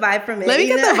me get the vibe from it. Let me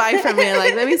get the vibe from it.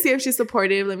 Like, let me see if she's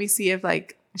supportive. Let me see if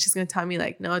like she's going to tell me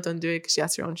like, no, don't do it because she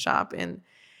has her own shop. And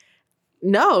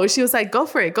no, she was like, go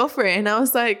for it. And I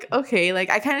was like, okay. Like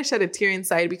I kind of shed a tear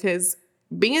inside because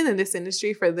being in this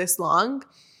industry for this long,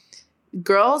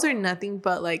 girls are nothing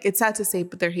but like, it's sad to say,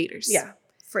 but they're haters. Yeah,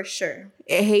 for sure.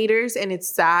 Haters. And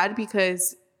it's sad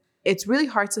because it's really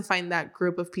hard to find that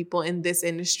group of people in this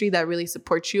industry that really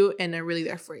support you and are really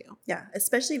there for you. Yeah,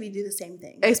 especially if you do the same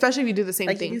thing. Especially if you do the same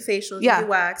thing. Like you do facials, you do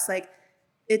wax. Like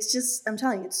it's just, I'm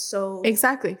telling you, it's so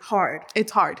hard.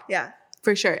 It's hard. Yeah.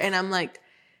 For sure. And I'm like,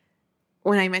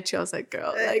 when I met you, I was like,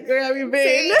 girl, like, where have you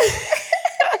been?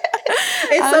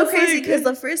 It's so crazy because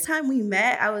the first time we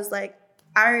met, I was like,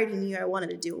 I already knew I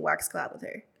wanted to do a wax collab with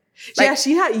her. Like,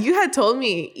 yeah, you had told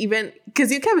me even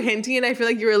because you kept hinting and I feel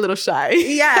like you were a little shy.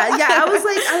 Yeah. I was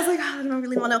like, oh, I don't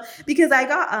really want to know because I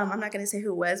got, I'm not going to say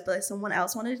who it was, but like someone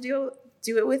else wanted to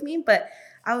do it with me. But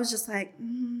I was just like,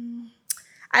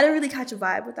 I didn't really catch a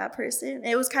vibe with that person.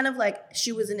 It was kind of like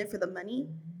she was in it for the money.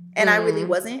 And I really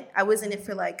wasn't. I was in it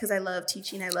for like, because I love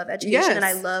teaching, I love education, and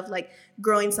I love like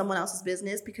growing someone else's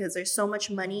business because there's so much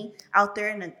money out there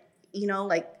and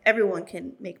like everyone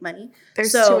can make money.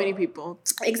 There's too many people.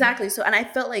 Exactly. So, and I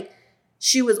felt like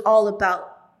she was all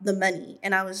about the money.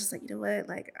 And I was just like, you know what?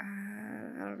 Like,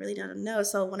 I don't really know.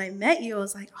 So when I met you, I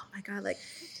was like, oh my God, like.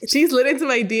 She's lit into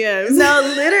my DMs. No,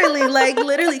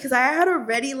 literally. Because I had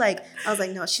already like, I was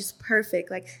like, no, she's perfect.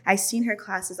 Like I seen her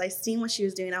classes. I seen what she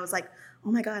was doing. I was like,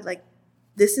 oh my God, like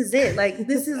this is it. Like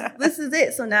this is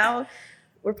it. So now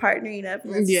we're partnering up.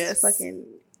 And it's fucking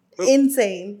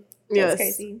insane. Yes.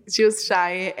 Crazy. She was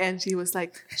shy and she was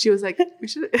like, we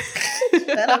should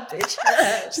shut up,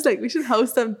 bitch. She's like, we should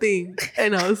host something.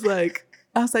 And I was like,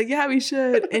 yeah, we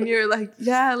should. And you're like,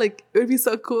 yeah, like it would be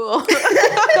so cool.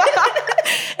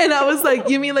 And I was like,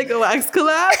 you mean like a wax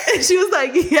collab? And she was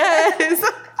like, yes.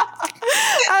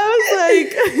 I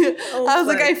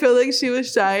I feel like she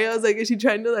was shy. I was like, is she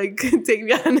trying to like take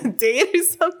me on a date or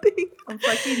something? I'm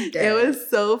fucking dead. It was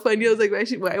so funny. I was like,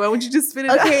 why won't you just spit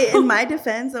it Okay, out? in my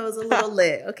defense, I was a little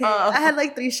lit. Okay, I had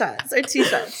like 3 shots or 2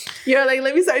 shots. You're like,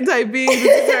 let me start typing. This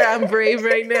is where I'm brave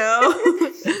right now.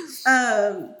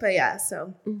 But yeah,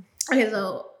 so okay,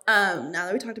 so now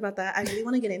that we talked about that, I really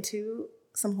want to get into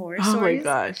some horror stories. Oh my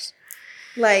gosh.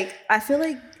 Like, I feel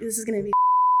like this is gonna be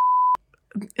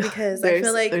because I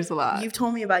feel like there's a lot. You've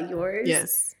told me about yours.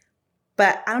 Yes.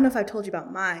 But I don't know if I've told you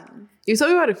about mine. You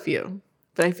told me about a few,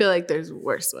 but I feel like there's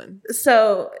worse ones.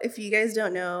 So if you guys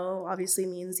don't know, obviously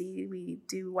me and Z, we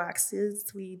do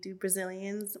waxes, we do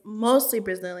Brazilians, mostly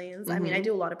Brazilians. I mean, I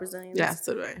do a lot of Brazilians. Yeah,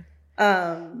 so do I.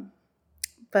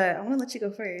 But I want to let you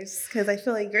go first because I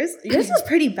feel like yours is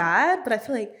pretty bad, but I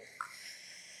feel like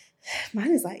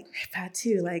mine is like bad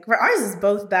too. Like ours is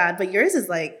both bad, but yours is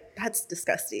like that's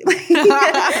disgusting.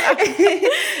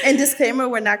 And disclaimer,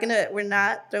 we're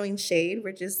not throwing shade.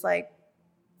 We're just like,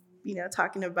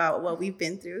 talking about what we've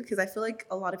been through because I feel like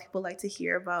a lot of people like to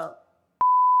hear about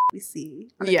we see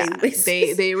on a daily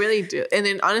basis. they really do. And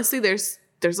then honestly, there's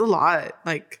a lot.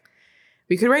 Like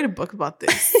we could write a book about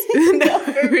this. No,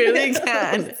 we really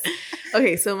can.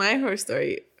 Okay, so my horror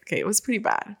story. Okay, it was pretty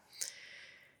bad.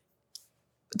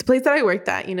 The place that I worked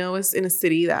at, was in a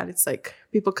city that it's like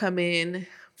people come in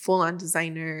full on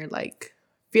designer, like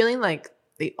feeling like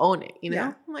they own it,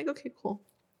 Yeah. I'm like, okay, cool.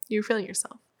 You're feeling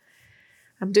yourself.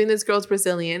 I'm doing this girl's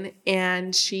Brazilian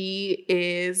and she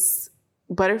is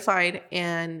butterflied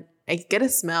and I get a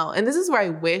smell. And this is where I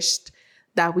wished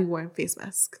that we wore face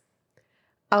masks.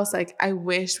 I was like, I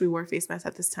wish we wore face masks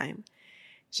at this time.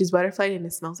 She's butterflied and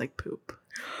it smells like poop.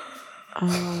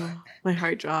 Oh, my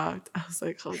heart dropped. I was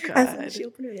like, oh God. As soon as she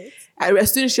opened her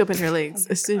legs.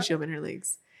 As soon as she opened her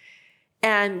legs.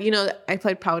 And, I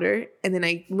applied powder and then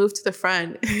I moved to the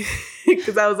front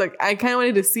because I was like, I kind of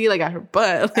wanted to see like at her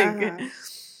butt.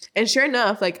 And sure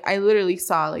enough, like I literally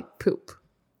saw like poop.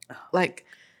 Like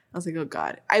I was like, oh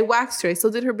God. I waxed her. I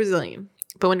still did her Brazilian.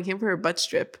 But when it came for her butt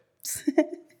strip,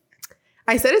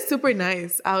 I said it super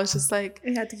nice. I was just like,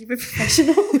 you had to keep it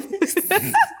professional.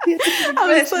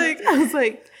 I was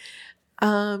like,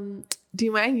 do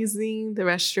you mind using the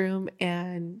restroom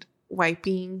and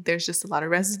wiping? There's just a lot of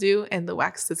residue and the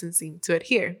wax doesn't seem to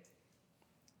adhere.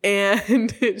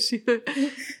 And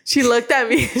she looked at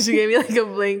me and she gave me like a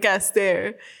blank ass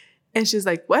stare. And she's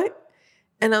like, what?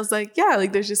 And I was like, yeah,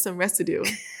 like there's just some residue.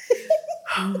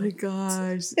 Oh my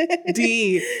gosh.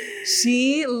 D.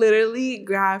 She literally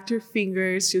grabbed her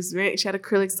fingers. She had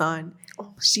acrylics on.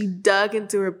 She dug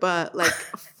into her butt,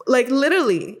 like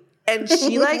literally. And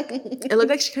she it looked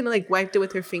like she kind of like wiped it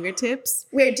with her fingertips.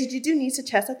 Wait, did you do knees to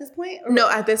chest at this point? Or no,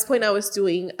 at this point I was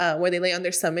doing where they lay on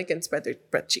their stomach and spread their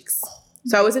butt cheeks.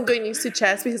 So I wasn't doing knees to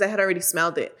chest because I had already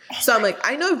smelled it. So I'm like,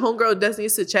 I know if homegirl does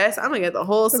knees to chest, I'm gonna get the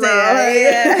whole smell.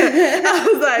 Yeah. I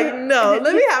was like, no,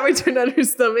 let me have her turn on her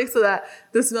stomach so that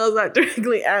the smell's not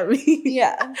directly at me.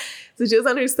 Yeah. So she was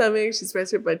on her stomach. She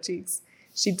spreads her butt cheeks.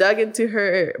 She dug into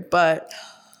her butt.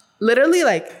 Literally,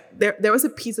 like there was a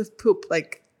piece of poop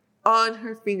like on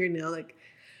her fingernail. Like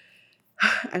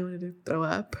I wanted to throw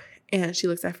up. And she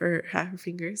looks at her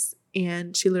fingers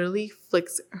and she literally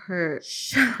flicks her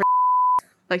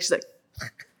like she's like,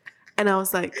 and I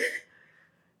was like,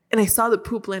 and I saw the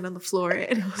poop land on the floor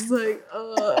and I was like,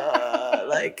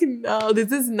 like, no,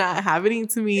 this is not happening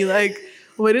to me. Like,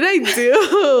 what did I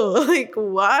do? Like,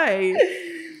 why?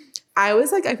 I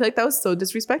was like, I feel like that was so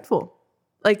disrespectful.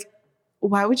 Like,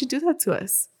 why would you do that to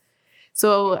us?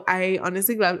 So I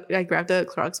honestly grabbed a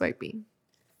Clorox wiping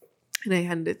and I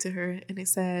handed it to her and I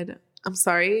said, I'm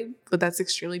sorry, but that's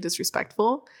extremely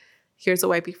disrespectful. Here's a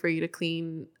wipey for you to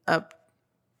clean up,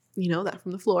 that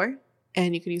from the floor.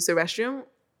 And you can use the restroom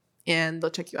and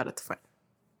they'll check you out at the front.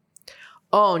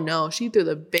 Oh no, she threw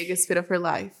the biggest fit of her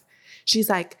life. She's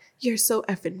like, you're so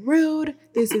effing rude.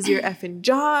 This is your effing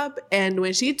job. And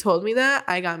when she told me that,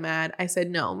 I got mad. I said,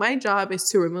 no, my job is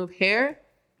to remove hair,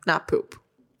 not poop.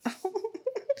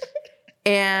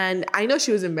 And I know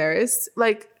she was embarrassed.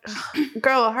 Like,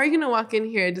 girl, how are you going to walk in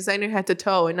here, designer head to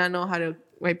toe, and not know how to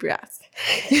wipe your ass?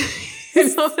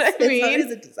 You know what I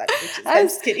mean? I'm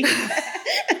just kidding.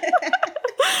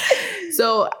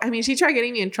 So, I mean, she tried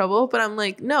getting me in trouble, but I'm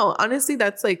like, no, honestly,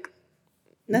 that's like,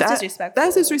 that's disrespectful.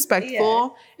 That's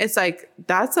disrespectful. Yeah. It's like,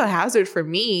 that's a hazard for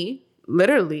me,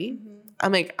 literally. Mm-hmm.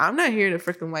 I'm like, I'm not here to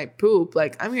freaking wipe poop.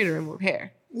 Like, I'm here to remove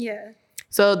hair. Yeah.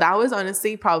 So that was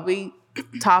honestly probably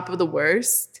top of the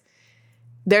worst.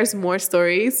 There's more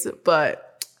stories,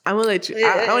 but I'm gonna let you.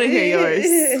 I want to hear yours.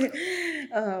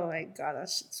 Oh my god,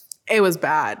 it was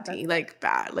bad. Like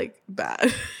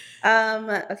bad.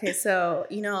 Okay, so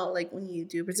you know, like when you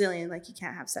do Brazilian, like you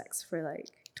can't have sex for like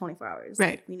 24 hours.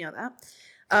 Right. Like, we know that.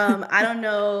 I don't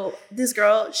know. This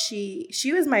girl, she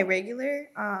was my regular,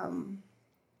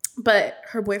 but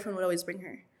her boyfriend would always bring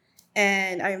her.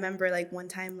 And I remember like one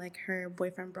time, like her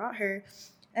boyfriend brought her,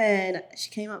 and she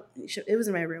came up. It was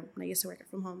in my room when I used to work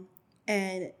from home,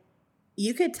 and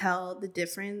you could tell the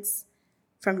difference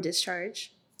from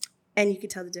discharge, and you could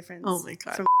tell the difference. Oh my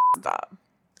God! From Stop.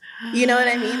 You know what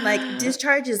I mean? Like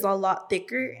discharge is a lot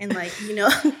thicker, and like, you know,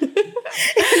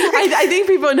 I think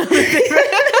people know the difference.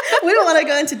 We don't want to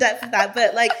go into depth with that,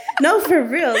 but like, no, for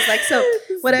real. Like, so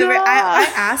whatever.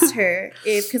 I asked her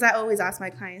because I always ask my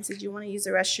clients, did you want to use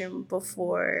the restroom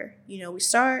before, you know, we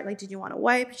start? Like, did you want to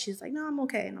wipe? She's like, no, I'm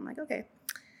okay. And I'm like, okay.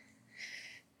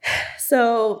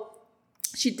 So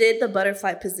she did the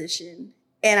butterfly position,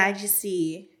 and I just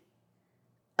see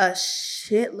a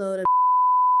shitload of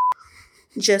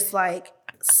just like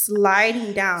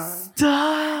sliding down.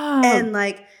 Stop. And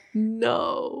like,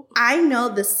 no, I know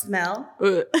the smell.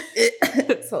 Hold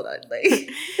on, like,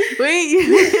 wait.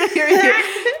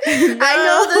 I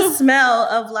know the smell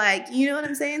of like, you know what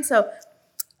I'm saying? So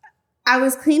I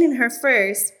was cleaning her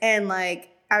first, and like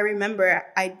I remember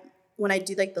when I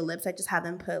do like the lips, I just have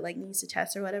them put like knees to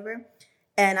chest or whatever.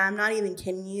 And I'm not even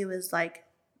kidding you, it was like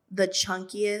the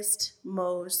chunkiest,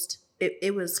 most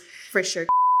it was for sure.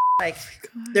 Like,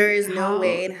 there is no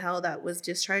way in hell that was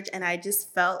discharged. And I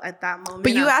just felt at that moment.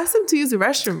 But you asked him to use the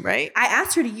restroom, right? I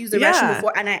asked her to use the restroom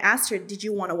before. And I asked her, did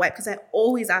you want to wipe? Because I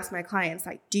always ask my clients,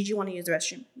 like, did you want to use the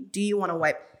restroom? Do you want to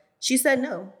wipe? She said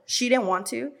no. She didn't want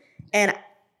to. And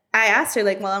I asked her,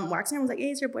 like, while I'm waxing her, I was like,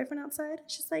 hey, is your boyfriend outside?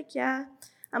 She's like, yeah.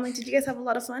 I'm like, did you guys have a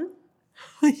lot of fun?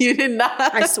 You did not.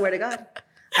 I swear to God.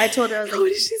 I told her, I was like, what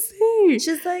did she say?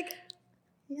 She's like,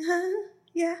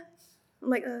 yeah. I'm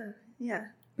like, yeah.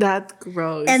 That's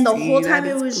gross. And the whole time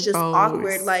it was just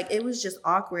awkward. Like, it was just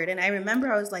awkward. And I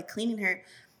remember I was like cleaning her,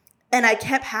 and I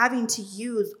kept having to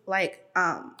use like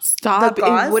stop. The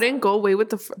gauze. It wouldn't go away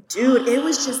with the dude.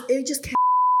 It just kept.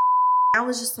 I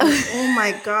was just like, oh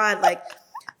my God. Like,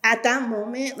 at that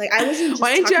moment, like, I wasn't just.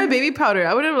 Why didn't you have baby powder?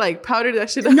 I would have like powdered that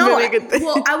shit up. No,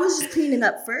 well, I was just cleaning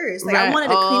up first. Like, right. I wanted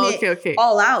to clean it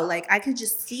all out. Like, I could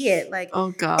just see it. Like, oh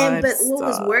God. But what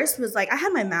was worse was like I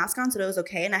had my mask on, so that was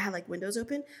okay, and I had like windows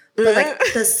open. But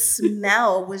like the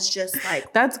smell was just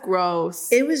like, that's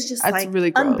gross. It was just like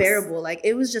really gross. Unbearable. Like,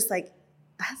 it was just like,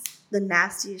 that's the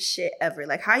nastiest shit ever.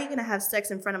 Like, how are you gonna have sex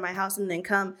in front of my house and then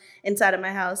come inside of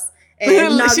my house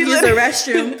and not use the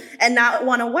restroom and not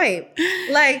want to wipe?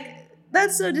 Like,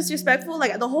 that's so disrespectful.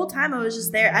 Like, the whole time I was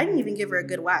just there, I didn't even give her a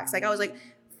good wax. Like, I was like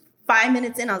 5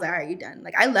 minutes in, I was like, all right, you done.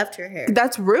 Like, I left her hair.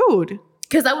 That's rude.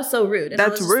 Because that was so rude. And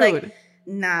that's rude. Like,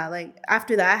 nah. Like,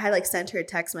 after that, I had like sent her a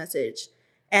text message,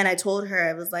 and I told her,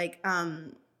 I was like,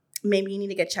 maybe you need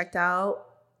to get checked out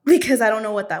because I don't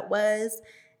know what that was.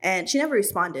 And she never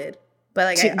responded. But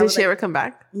like, did she ever come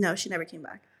back? No, she never came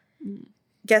back.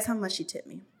 Guess how much she tipped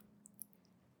me?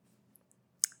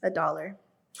 $1.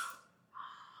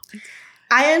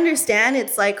 I understand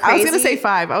it's like crazy. I was gonna say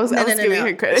 5. I was giving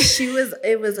her credit.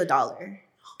 It was $1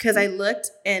 because I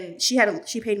looked, and she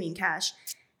paid me in cash,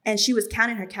 and she was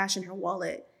counting her cash in her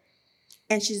wallet,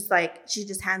 and she's like, she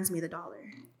just hands me the $1.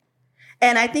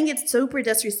 And I think it's super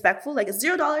disrespectful. Like,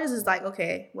 $0 is like,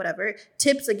 okay, whatever.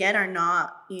 Tips again are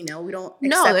not, you know, we don't accept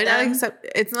No, they're them. not accept.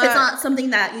 It's not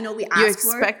something that, you know, we ask for. You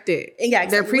expect it. Yeah,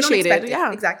 exactly. They're appreciated.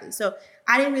 Yeah, exactly. So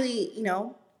I didn't really, you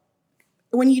know,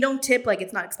 when you don't tip, like,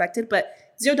 it's not expected, but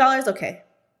 $0, okay.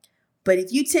 But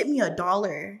if you tip me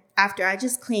 $1 after I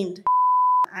just cleaned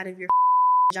out of your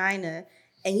vagina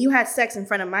and you had sex in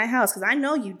front of my house, because I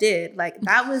know you did, like,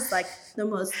 that was like the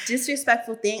most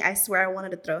disrespectful thing. I swear I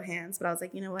wanted to throw hands, but I was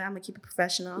like, you know what? I'm gonna keep it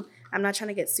professional. I'm not trying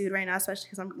to get sued right now, especially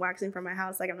because I'm waxing from my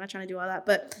house. Like, I'm not trying to do all that.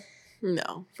 But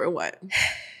no, for what?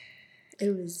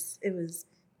 It was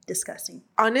disgusting.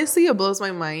 Honestly, it blows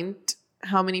my mind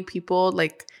how many people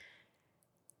like.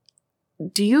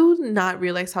 Do you not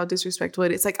realize how disrespectful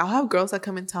it is? Like, I'll have girls that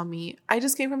come and tell me, I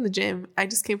just came from the gym. I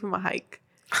just came from a hike.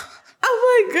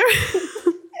 I'm like, girl.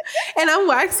 And I'm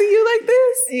waxing you like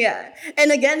this? Yeah.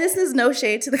 And again, this is no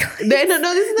shade to the clients.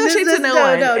 No, this is no shade to no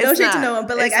one. No shade to no one.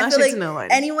 But like, I feel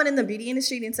like anyone in the beauty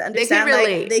industry needs to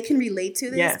understand, they can relate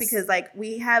to this because like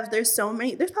there's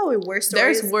probably worse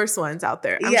stories. There's worse ones out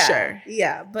there, I'm sure.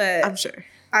 Yeah, but I'm sure.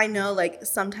 I know, like,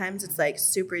 sometimes it's, like,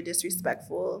 super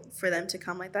disrespectful for them to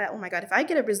come like that. Oh, my God. If I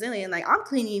get a Brazilian, like, I'm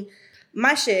cleaning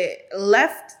my shit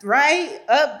left, right,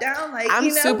 up, down. Like, I'm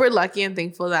super lucky and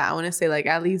thankful that I want to say, like,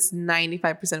 at least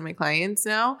 95% of my clients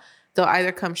now, they'll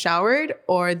either come showered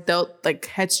or they'll, like,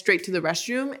 head straight to the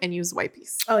restroom and use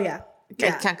wipes. Oh, yeah.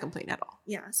 I can't complain at all.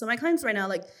 Yeah. So my clients right now,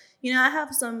 like, you know, I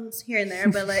have some here and there,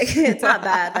 but like it's not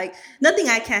bad. Like nothing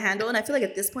I can't handle. And I feel like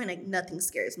at this point, like nothing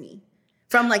scares me.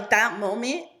 From like that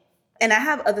moment, and I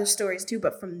have other stories too,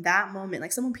 but from that moment,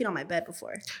 like someone peed on my bed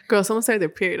before. Girl, someone started their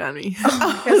period on me.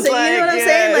 Oh, so you know what I'm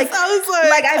saying? Like, I was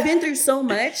like I've been through so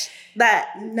much that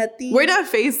nothing. We're not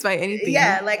fazed by anything.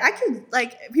 Yeah, like I could,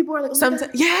 like people are like, oh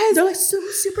sometimes, yes, they're like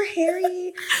super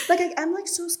hairy. Like I'm like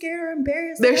so scared or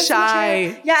embarrassed. They're like,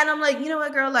 shy. Yeah, and I'm like, you know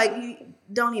what, girl? Like, you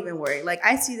don't even worry. Like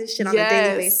I see this shit on a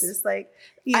daily basis. Like,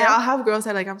 you know? I'll have girls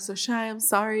that are like, I'm so shy. I'm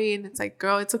sorry, and it's like,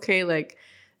 girl, it's okay. Like.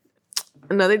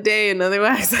 Another day, another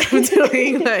wax I'm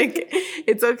doing. Like,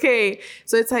 it's okay.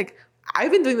 So it's like,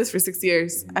 I've been doing this for 6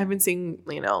 years. I've been seeing,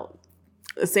 you know,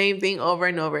 the same thing over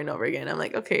and over and over again. I'm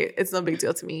like, okay, it's no big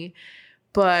deal to me.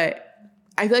 But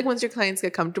I feel like once your clients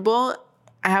get comfortable,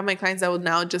 I have my clients that will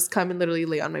now just come and literally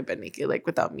lay on my bed naked, like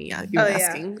without me even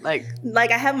asking. Like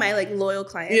I have my like loyal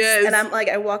clients. Yes. And I'm like,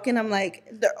 I walk in, I'm like,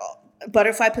 the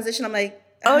butterfly position. I'm like,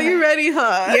 oh, you're ready,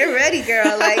 huh? You're ready,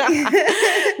 girl. Like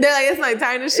they're like, it's my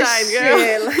time to shine, girl.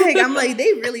 Shit. Like I'm like,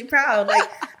 they really proud. Like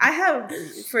I have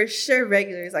for sure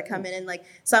regulars that come in and like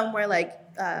some wear like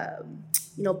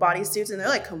you know, bodysuits and they're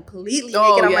like completely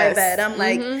naked on my bed. I'm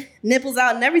like nipples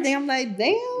out and everything. I'm like,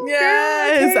 damn.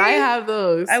 Yes, girl, okay. I have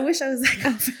those. I wish I was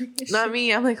that Not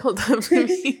me. I'm like, hold up for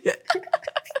me.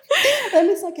 Let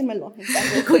me suck in my long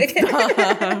real quick.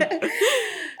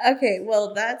 Okay,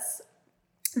 well that's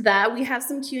that. We have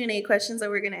some Q&A questions that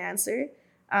we're gonna answer.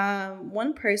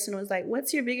 One person was like,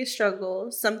 what's your biggest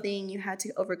struggle, something you had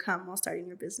to overcome while starting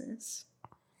your business?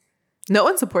 No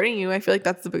one supporting you. I feel like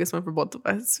that's the biggest one for both of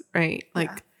us, right?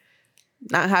 Like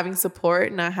not having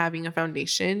support, not having a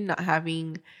foundation, not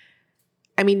having,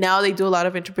 I mean, now they do a lot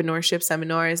of entrepreneurship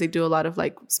seminars. They do a lot of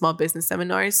like small business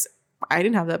seminars. I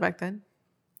didn't have that back then.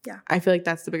 Yeah. I feel like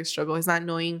that's the biggest struggle is not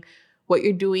knowing what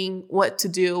you're doing, what to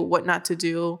do, what not to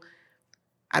do.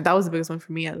 That was the biggest one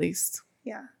for me, at least.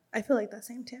 Yeah. I feel like that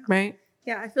same too. Right?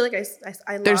 Yeah. I feel like I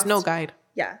lost. There's no guide.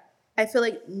 Yeah. I feel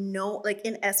like like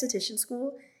in esthetician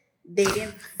school, they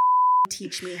didn't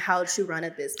teach me how to run a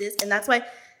business. And that's why,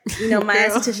 you know, my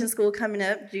esthetician school coming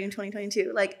up June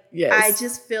 2022, like I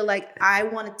just feel like I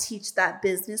want to teach that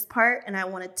business part and I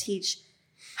want to teach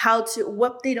how to,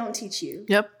 what they don't teach you.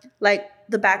 Yep. Like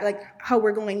the back, like how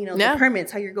we're going, you know, the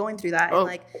permits, how you're going through that. And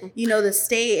like, you know, the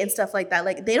state and stuff like that.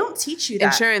 Like they don't teach you that.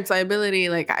 Insurance, liability.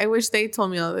 Like I wish they told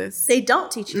me all this. They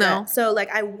don't teach you that. So like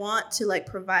I want to like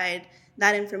provide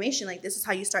that information. Like this is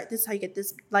how you start. This is how you get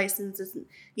this license. This,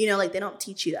 you know, like they don't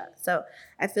teach you that. So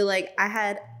I feel like I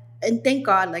had, and thank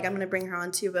God, like I'm going to bring her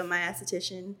on too, but my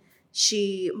esthetician,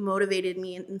 she motivated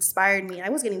me and inspired me. I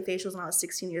was getting facials when I was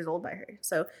 16 years old by her.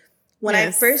 So when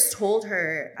I first told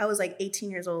her, I was like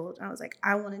 18 years old. I was like,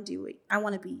 I want to do it. I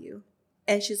want to be you.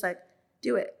 And she's like,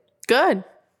 do it. Good.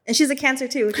 And she's a Cancer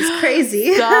too, which is crazy.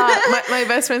 my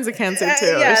best friend's a Cancer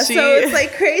too. Yeah, so it's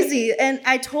like crazy. And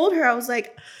I told her, I was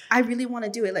like, I really want to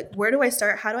do it. Like, where do I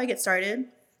start? How do I get started?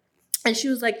 And she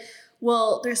was like,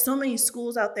 well, there's so many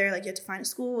schools out there. Like, you have to find a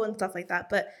school and stuff like that.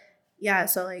 But yeah,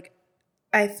 so like,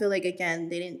 I feel like, again,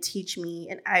 they didn't teach me.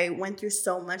 And I went through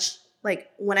so much.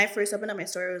 Like, when I first opened up my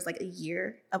store, it was like a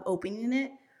year of opening it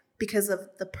because of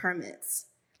the permits.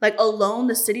 Like, alone,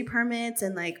 the city permits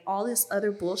and, like, all this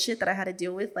other bullshit that I had to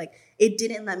deal with, like, it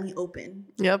didn't let me open.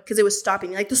 Yep. Because it was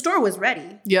stopping me. Like, the store was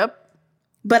ready. Yep.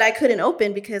 But I couldn't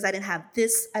open because I didn't have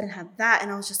this, I didn't have that.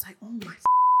 And I was just like, oh, my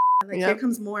like, here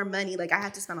comes more money. Like, I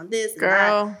have to spend on this and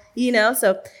that. You know?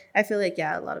 So, I feel like,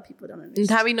 yeah, a lot of people don't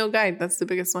understand. And having no guide, that's the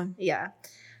biggest one. Yeah.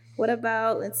 What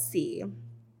about, let's see.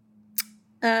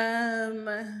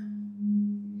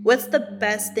 What's the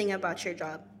best thing about your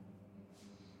job?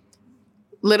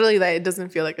 Literally that it doesn't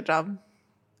feel like a job.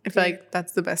 I feel like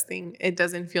that's the best thing. It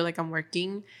doesn't feel like I'm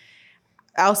working.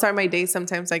 I'll start my day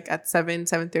sometimes like at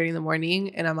 7:30 in the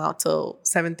morning and I'm out till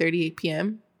 7:30, 8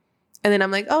 p.m. And then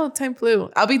I'm like, oh, time flew.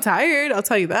 I'll be tired. I'll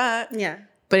tell you that. Yeah.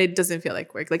 But it doesn't feel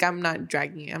like work. Like I'm not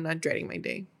dragging it. I'm not dreading my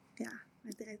day. Yeah.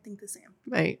 I think the same.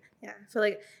 Right. Yeah. I feel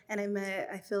like, and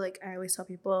I feel like I always tell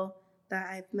people that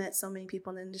I've met so many people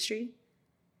in the industry.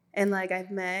 And like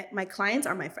I've met, my clients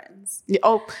are my friends. Yeah,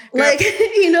 oh, girl, like,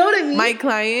 you know what I mean? My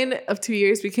client of 2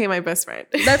 years became my best friend.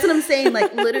 That's what I'm saying.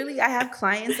 Like literally I have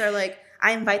clients that are like,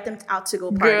 I invite them out to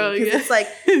go party. Because it's like,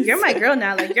 you're my girl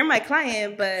now. Like you're my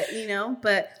client, but you know,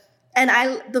 and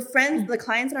the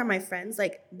clients that are my friends,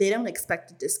 like they don't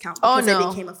expect a discount because they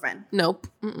became a friend. Nope.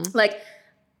 Mm-mm. Like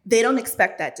they don't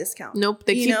expect that discount. Nope.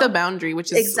 They keep the boundary,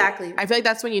 which is exactly. I feel like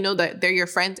that's when you know that they're your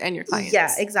friends and your clients. Yeah,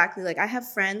 exactly. Like I have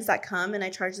friends that come and I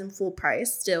charge them full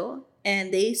price still,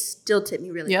 and they still tip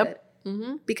me really good.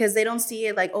 because they don't see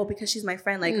it like, oh, because she's my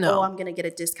friend, like, No. oh, I'm gonna get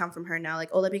a discount from her now, like,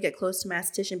 oh, let me get close to my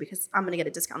esthetician because I'm gonna get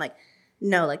a discount. Like,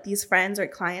 no, like these friends or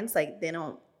clients, like they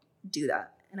don't do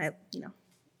that, and I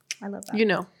love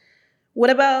that. What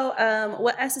about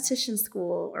what esthetician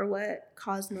school or what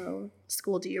Cosmo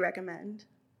school do you recommend?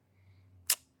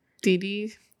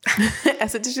 DD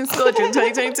Esthetician School, June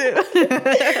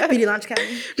 2022. Beauty Lounge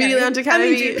Academy. Beauty Lounge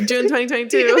Academy, June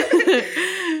 2022.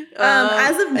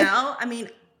 As of now, I mean,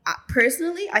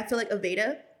 personally, I feel like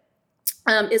Aveda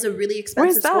is a really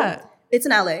expensive school. Where's that? It's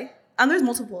in LA. There's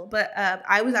multiple, but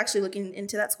I was actually looking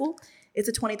into that school. It's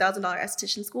a $20,000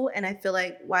 esthetician school, and I feel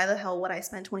like why the hell would I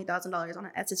spend $20,000 on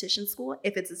an esthetician school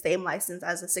if it's the same license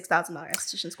as a $6,000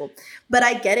 esthetician school? But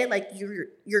I get it, like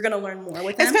you're gonna learn more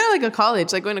with them. It's kind of like a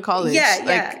college, like going to college.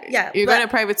 Yeah. You're going to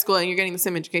private school and you're getting the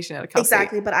same education at a college.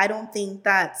 Exactly, but I don't think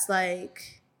that's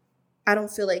like. I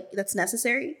don't feel like that's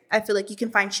necessary. I feel like you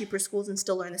can find cheaper schools and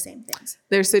still learn the same things.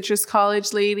 There's Citrus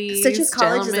College, ladies. Citrus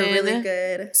College is really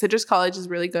good. Citrus College is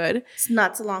really good. It's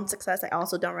not to long success. I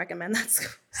also don't recommend that school.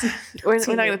 We're not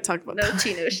going to talk about that. No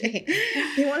tea, no shade.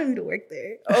 They wanted me to work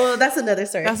there. Oh, that's another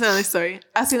story.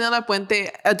 Hacienda La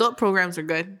Puente, adult programs are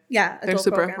good. Yeah. They're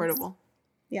super affordable.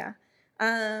 Yeah.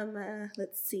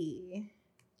 Let's see.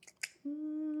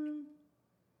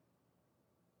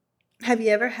 Have you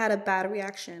ever had a bad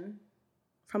reaction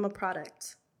from a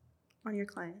product on your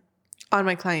client? On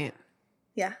my client.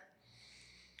 Yeah.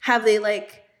 Have they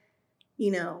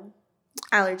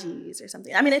allergies or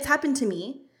something? I mean, it's happened to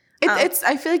me.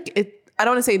 I feel like I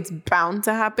don't want to say it's bound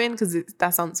to happen because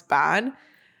that sounds bad.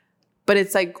 But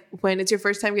it's like when it's your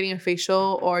first time getting a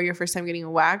facial or your first time getting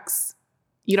a wax,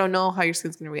 you don't know how your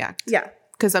skin's going to react. Yeah.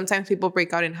 Because sometimes people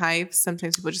break out in hives.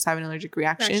 Sometimes people just have an allergic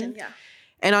reaction. Yeah.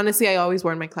 And honestly, I always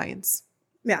warn my clients.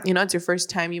 Yeah. It's your first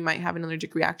time, you might have an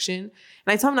allergic reaction. And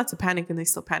I tell them not to panic and they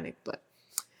still panic. But,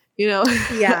 yeah,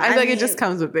 I feel like it just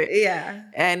comes with it. Yeah.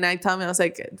 And I tell them, I was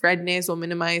like, redness will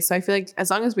minimize. So I feel like as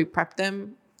long as we prep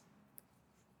them,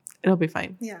 it'll be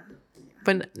fine. Yeah.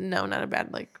 But no, not a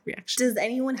bad reaction. Does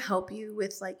anyone help you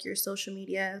with your social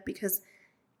media? Because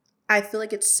I feel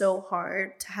like it's so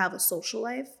hard to have a social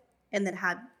life and then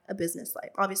have a business life.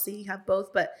 Obviously you have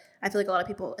both, but I feel like a lot of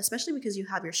people, especially because you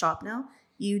have your shop now,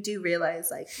 you do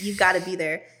realize you've got to be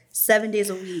there 7 days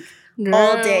a week,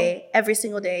 all day, every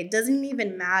single day. It doesn't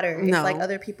even matter if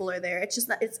other people are there. It's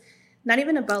just it's not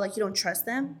even about you don't trust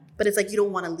them, but it's you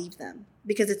don't want to leave them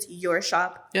because it's your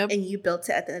shop and you built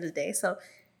it at the end of the day. So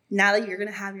now that you're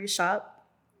going to have your shop,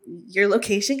 your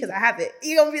location, because I have it,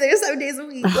 you're going to be there 7 days a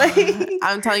week.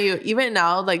 I'm telling you, even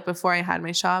now, before I had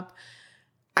my shop,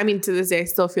 I mean, to this day, I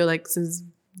still feel like since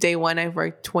day one, I've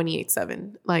worked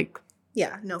 28/7.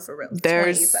 Yeah, no, for real.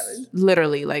 There's 28/7.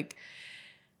 Literally,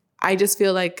 I just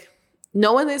feel like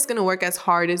no one is going to work as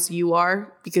hard as you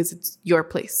are because it's your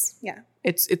place. Yeah.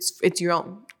 It's your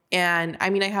own. And I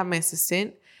mean, I have my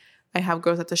assistant. I have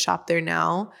girls at the shop there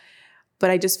now. But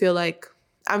I just feel like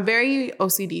I'm very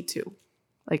OCD too.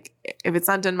 If it's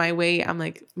not done my way, I'm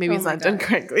maybe it's not done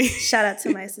correctly. Shout out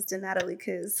to my assistant, Natalie,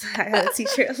 because I had to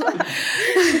teach her a lot.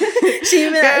 she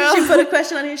put a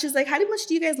question on here. She's like, how much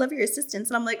do you guys love your assistants?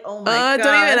 And I'm like, oh my God.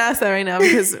 Don't even ask that right now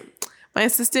because my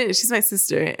assistant, she's my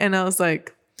sister. And I was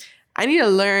like, I need to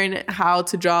learn how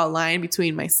to draw a line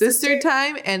between my sister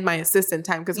time and my assistant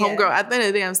time. Because homegirl, at the end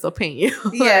of the day, I'm still paying you.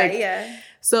 Yeah.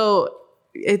 So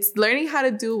it's learning how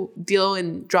to deal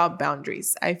and draw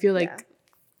boundaries. I feel like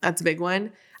that's a big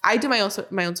one. I do my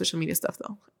own social media stuff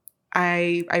though.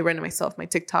 I run it myself, my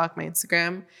TikTok, my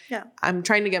Instagram. Yeah. I'm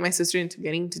trying to get my sister into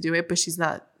getting to do it, but she's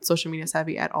not social media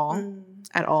savvy at all.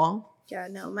 At all. Yeah,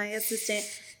 no, my assistant,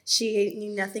 she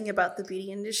knew nothing about the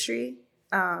beauty industry.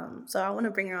 So I want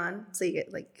to bring her on so you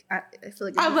get I feel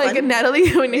like I'm like fun.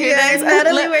 Natalie when you hear that.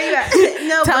 Natalie, where you at?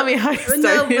 No, tell me how you started.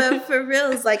 No, but for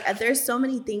real, it's there's so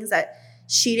many things that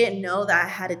she didn't know that I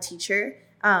had to teach her.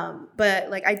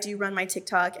 But I do run my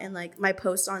TikTok and my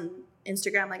posts on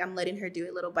Instagram, I'm letting her do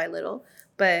it little by little.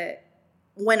 But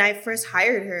when I first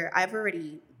hired her, I've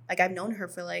known her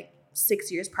for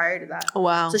 6 years prior to that. Oh,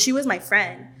 wow. So she was my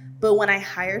friend. But when I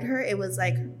hired her, it was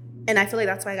and I feel like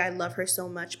that's why I love her so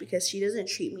much because she doesn't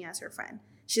treat me as her friend.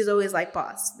 She's always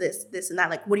boss, this and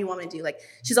that. What do you want me to do?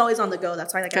 She's always on the go.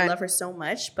 That's why I love her so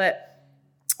much. But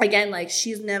again,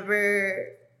 she's never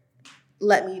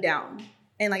let me down.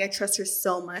 And I trust her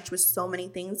so much with so many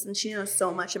things. And she knows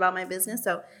so much about my business.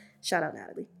 So shout out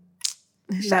Natalie.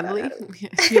 Natalie.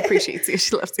 She appreciates you.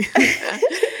 She loves you.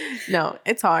 No,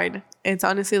 it's hard. It's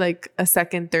honestly a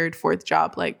second, third, fourth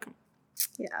job.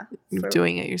 Yeah.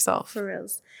 Doing it yourself. For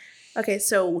reals. Okay,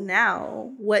 so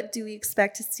now what do we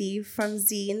expect to see from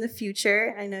Z in the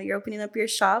future? I know you're opening up your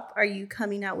shop. Are you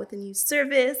coming out with a new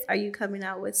service? Are you coming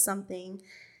out with something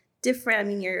different? I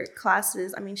mean, your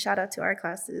classes. I mean, shout out to our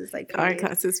classes. Like our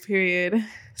classes, period.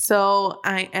 So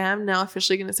I am now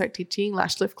officially going to start teaching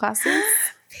lash lift classes.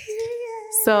 Period.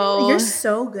 So you're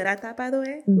so good at that, by the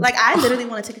way. Like, I literally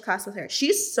want to take a class with her.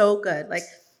 She's so good. Like,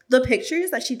 the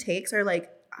pictures that she takes are like,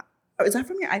 is that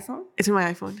from your iPhone? It's from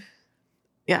my iPhone.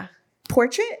 Yeah.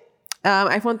 Portrait?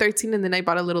 iPhone 13, and then I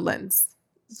bought a little lens.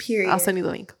 Period. I'll send you the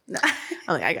link. No.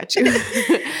 I'm like, I got you.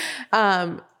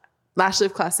 Lash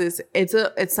lift classes.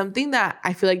 It's something that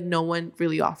I feel like no one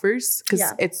really offers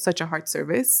because it's such a hard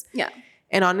service. Yeah.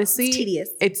 And honestly,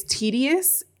 it's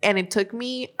tedious. And it took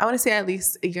me, I want to say at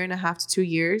least 1.5 to 2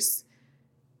 years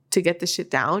to get this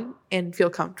shit down and feel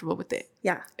comfortable with it.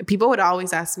 Yeah. People would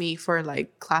always ask me for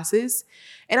like classes.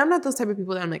 And I'm not those type of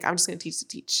people that I'm like, I'm just going to teach to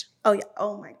teach. Oh, yeah.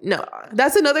 Oh, my God. No.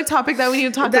 That's another topic that we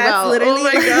need to talk about. Literally oh,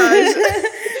 my gosh.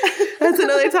 That's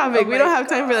another topic. We don't have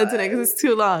time for that today because it's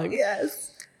too long.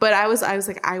 Yes. But I was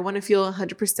like, I want to feel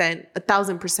 100%,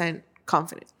 1,000%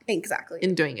 confident. Exactly.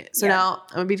 In doing it. So now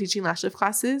I'm going to be teaching lash lift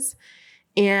classes.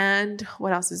 And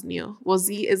what else is new? Well,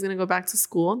 Z is going to go back to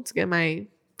school to get my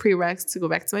prereqs to go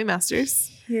back to my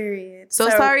master's. Period. So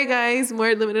sorry, guys.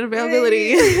 More limited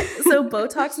availability. So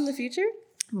Botox in the future?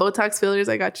 Botox fillers,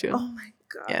 I got you. Oh, my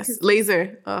God. Yes.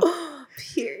 Laser. Oh.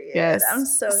 Period. Yes. I'm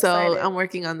so excited. So I'm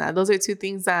working on that. Those are 2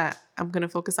 things that I'm going to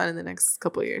focus on in the next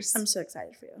couple of years. I'm so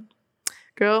excited for you.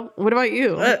 Girl, what about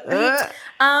you? Just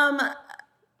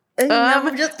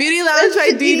Beauty Lounge by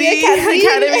DD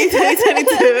Academy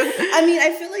 2022. I mean,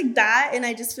 I feel like that, and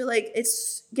I just feel like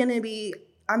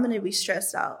I'm gonna be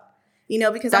stressed out,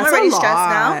 because I'm already stressed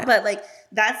now. But like,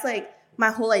 that's like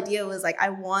my whole idea was like, I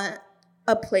want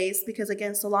a place because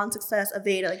again, Salon Success,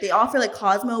 Aveda, like they offer like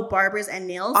Cosmo, barbers, and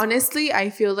nails. Honestly, I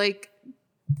feel like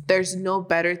there's no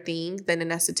better thing than an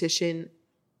esthetician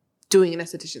doing an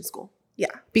esthetician school. Yeah.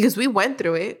 Because we went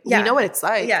through it. Yeah. We know what it's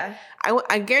like. Yeah.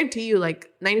 I guarantee you like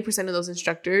 90% of those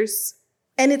instructors.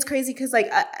 And it's crazy because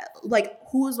like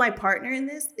who's my partner in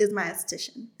this is my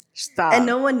esthetician. Stop. And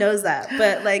no one knows that.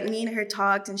 But like me and her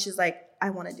talked and she's like, I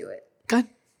want to do it. Good.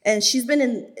 And she's been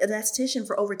an esthetician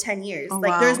for over 10 years. Oh,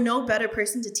 like wow. There's no better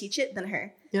person to teach it than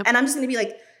her. Yep. And I'm just going to be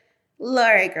like, all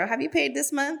right, girl, have you paid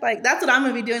this month? Like, that's what I'm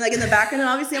going to be doing, like, in the background. And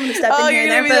obviously, I'm going to step in here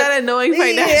and there. Oh, you're going to be that annoying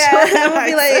financial. Yeah, I'm going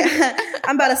to be like,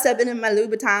 I'm about to step in my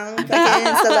Louboutins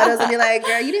fucking stilettos and be like,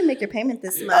 girl, you didn't make your payment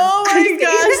this month. Oh, my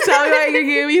gosh. Tell me you're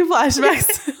giving me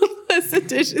flashbacks to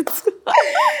estheticians.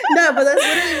 No, but that's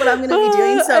literally what I'm going to be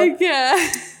doing. So I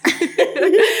can't.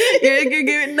 you're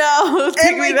giving, no.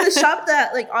 And, like, the shop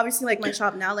that, like, obviously, like, my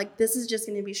shop now, like, this is just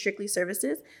going to be strictly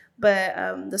services. But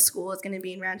the school is going to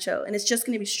be in Rancho, and it's just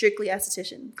going to be strictly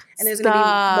esthetician. And there's going to be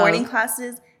morning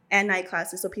classes and night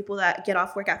classes. So people that get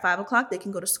off work at 5 o'clock, they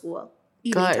can go to school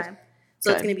evening time.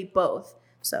 So it's going to be both.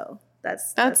 So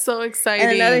that's so exciting.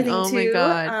 And another thing my too,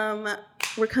 God.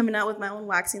 We're coming out with my own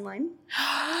waxing line.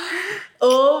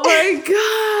 Oh my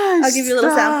gosh! I'll give you a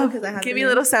little sample because I have. Give me a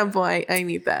little sample. I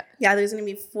need that. Yeah, there's going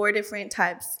to be 4 different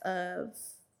types of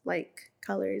like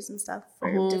colors and stuff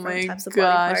for different types of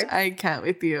body parts. I can't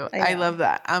with you. I love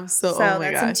that. I'm so oh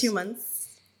my that's gosh. in 2 months.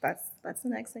 That's the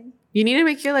next thing. You need to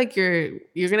make your like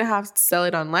you're gonna have to sell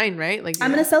it online, right? Like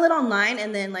I'm gonna sell it online,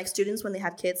 and then like students when they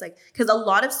have kids, like because a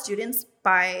lot of students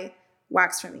buy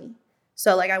wax from me.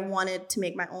 So like I wanted to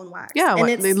make my own wax. Yeah,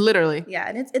 and they literally. Yeah,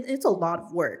 and it's a lot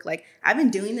of work. Like I've been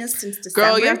doing this since December.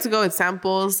 Girl, you have to go with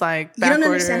samples, like back you don't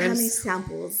orders. understand how many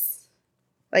samples.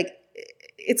 Like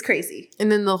it's crazy.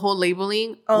 And then the whole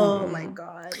labeling. Oh my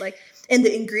God! Like and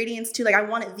the ingredients too. Like I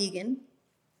want it vegan.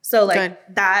 So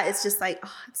like that is just like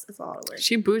it's a lot of work.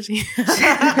 She bougie. She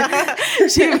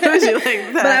bougie like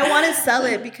that. But I want to sell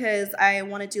it because I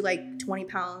want to do like 20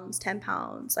 pounds, 10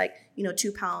 pounds, like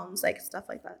 2 pounds, like stuff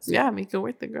like that. So, yeah, make it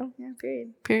worth it, girl. Yeah,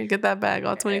 period. Get that bag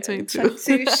all 2022.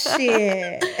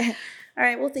 Shit. All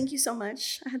right. Well, thank you so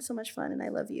much. I had so much fun and I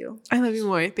love you. I love you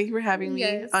more. Thank you for having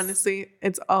me. Honestly,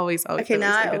 it's always okay.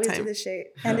 Now I always do this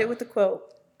shit. End it with a quote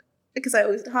because I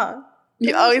always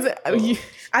You always.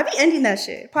 I be ending that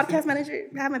shit. Podcast manager,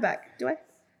 have my back. Do I?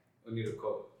 We need a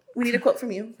quote. We need a quote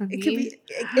from you.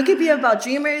 It could be about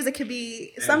dreamers. It could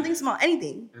be something small.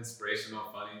 Anything. Inspirational,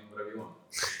 funny, whatever you want.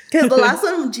 Because the last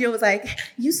one, Gio was like,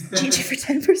 use GG for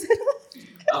 10% off.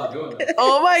 I'm doing that.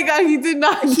 Oh my God, he did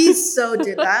not. He so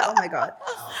did that. Oh my God.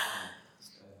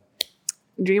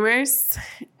 Dreamers,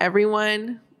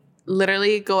 everyone,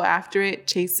 literally go after it,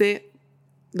 chase it.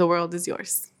 The world is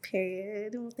yours.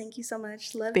 Period. Well, thank you so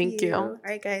much. Love you. Thank you. All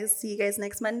right, guys. See you guys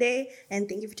next Monday. And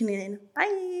thank you for tuning in.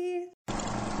 Bye.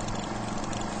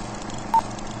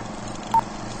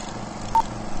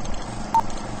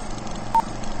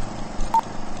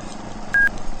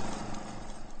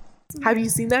 Have you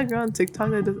seen that girl on TikTok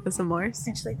that does SMRs?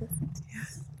 And she's like this.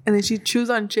 And then she chews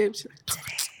on chips. She's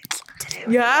like, today.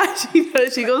 Yeah, she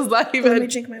does. She goes live. Let me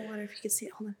drink my water if you can see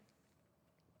it. Hold on.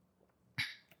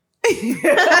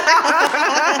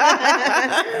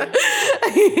 I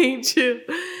hate you.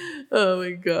 Oh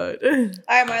my god. All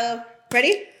right, Milo.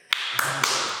 Ready?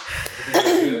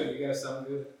 You guys sound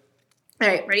good? All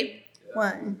right, ready? Yeah.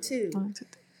 1, 2. 1, 2,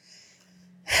 3.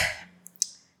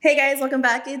 Hey guys, welcome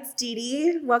back. It's Dee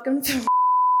Dee. Welcome to. You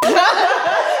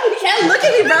can't look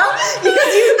at me, bro.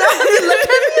 Because you know you look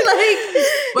at me like.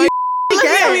 Why you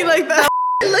looking at me like that?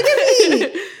 Look at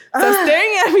me. Stop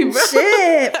staring at me, bro.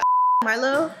 Shit.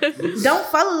 Milo, don't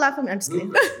follow La Familia. I'm just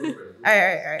kidding. All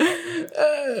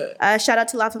right. Shout out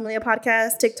to La Familia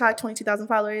Podcast, TikTok, 22,000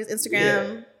 followers,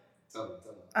 Instagram. Tell them.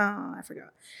 Oh, I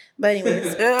forgot. But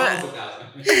anyways. All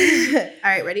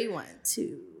right, ready? 1,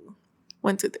 2.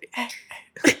 1, 2, 3.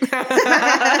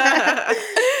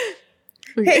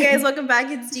 Hey guys, welcome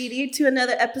back. It's Dee Dee to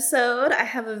another episode. I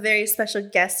have a very special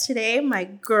guest today, my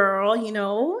girl.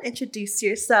 Introduce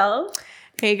yourself.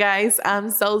 Hey guys, I'm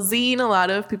Zelzine. A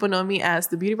lot of people know me as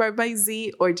the Beauty Bar by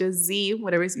Z or just Z,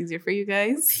 whatever is easier for you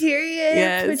guys. Period.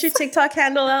 Yes. Put your TikTok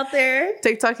handle out there.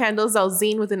 TikTok handle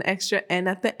Zelzine with an extra N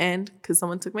at the end because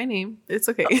someone took my name. It's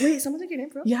okay. Wait, someone took your name,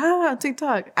 bro? Yeah,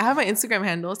 TikTok. I have my Instagram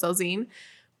handle, Zelzine,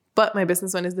 but my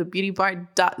business one is the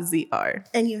beautybar.zr.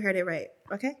 And you heard it right.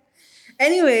 Okay.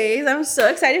 Anyways, I'm so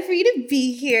excited for you to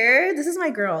be here. This is my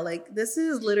girl. Like, this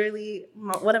is literally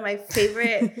one of my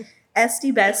favorite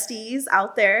SD besties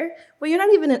out there. Well, you're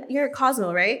not even you're a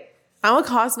Cosmo, right? I'm a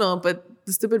Cosmo, but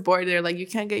the stupid board, they're like, you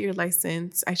can't get your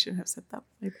license. I shouldn't have said that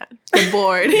like that. The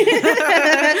board.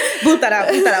 Bleep that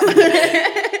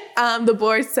out. The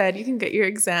board said you can get your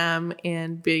exam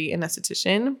and be an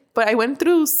esthetician. But I went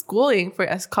through schooling for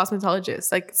as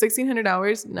cosmetologist, like 1,600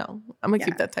 hours. No, I'm going to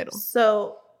keep that title.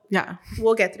 So yeah,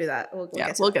 we'll get through that. We'll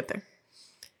get there.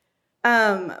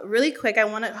 Really quick, I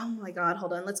want to, oh my God,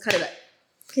 hold on. Let's cut it up.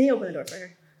 Can you open the door for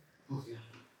her? Oh, yeah.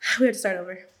 We have to start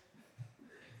over.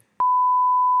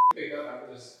 Pick up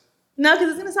after this. No, because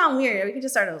it's going to sound weird. We can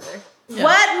just start over. Yeah.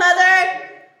 What, mother?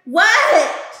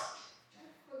 What?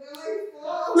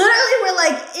 Literally, we're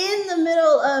like in the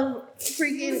middle of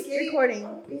freaking recording.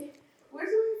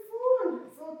 Where's my phone? I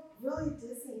feel really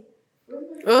dizzy.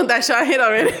 Oh, that shot hit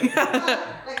already. Like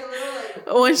a little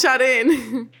like. One shot in.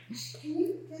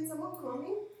 Can someone call me?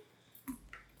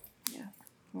 Yeah.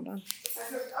 Hold on. I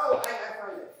found it. Oh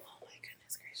my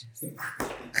goodness gracious.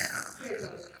 Here it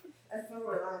goes. I feel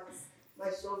relaxed. My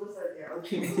shoulders are down.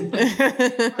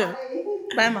 Bye.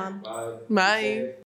 Bye, Mom. Bye. Bye.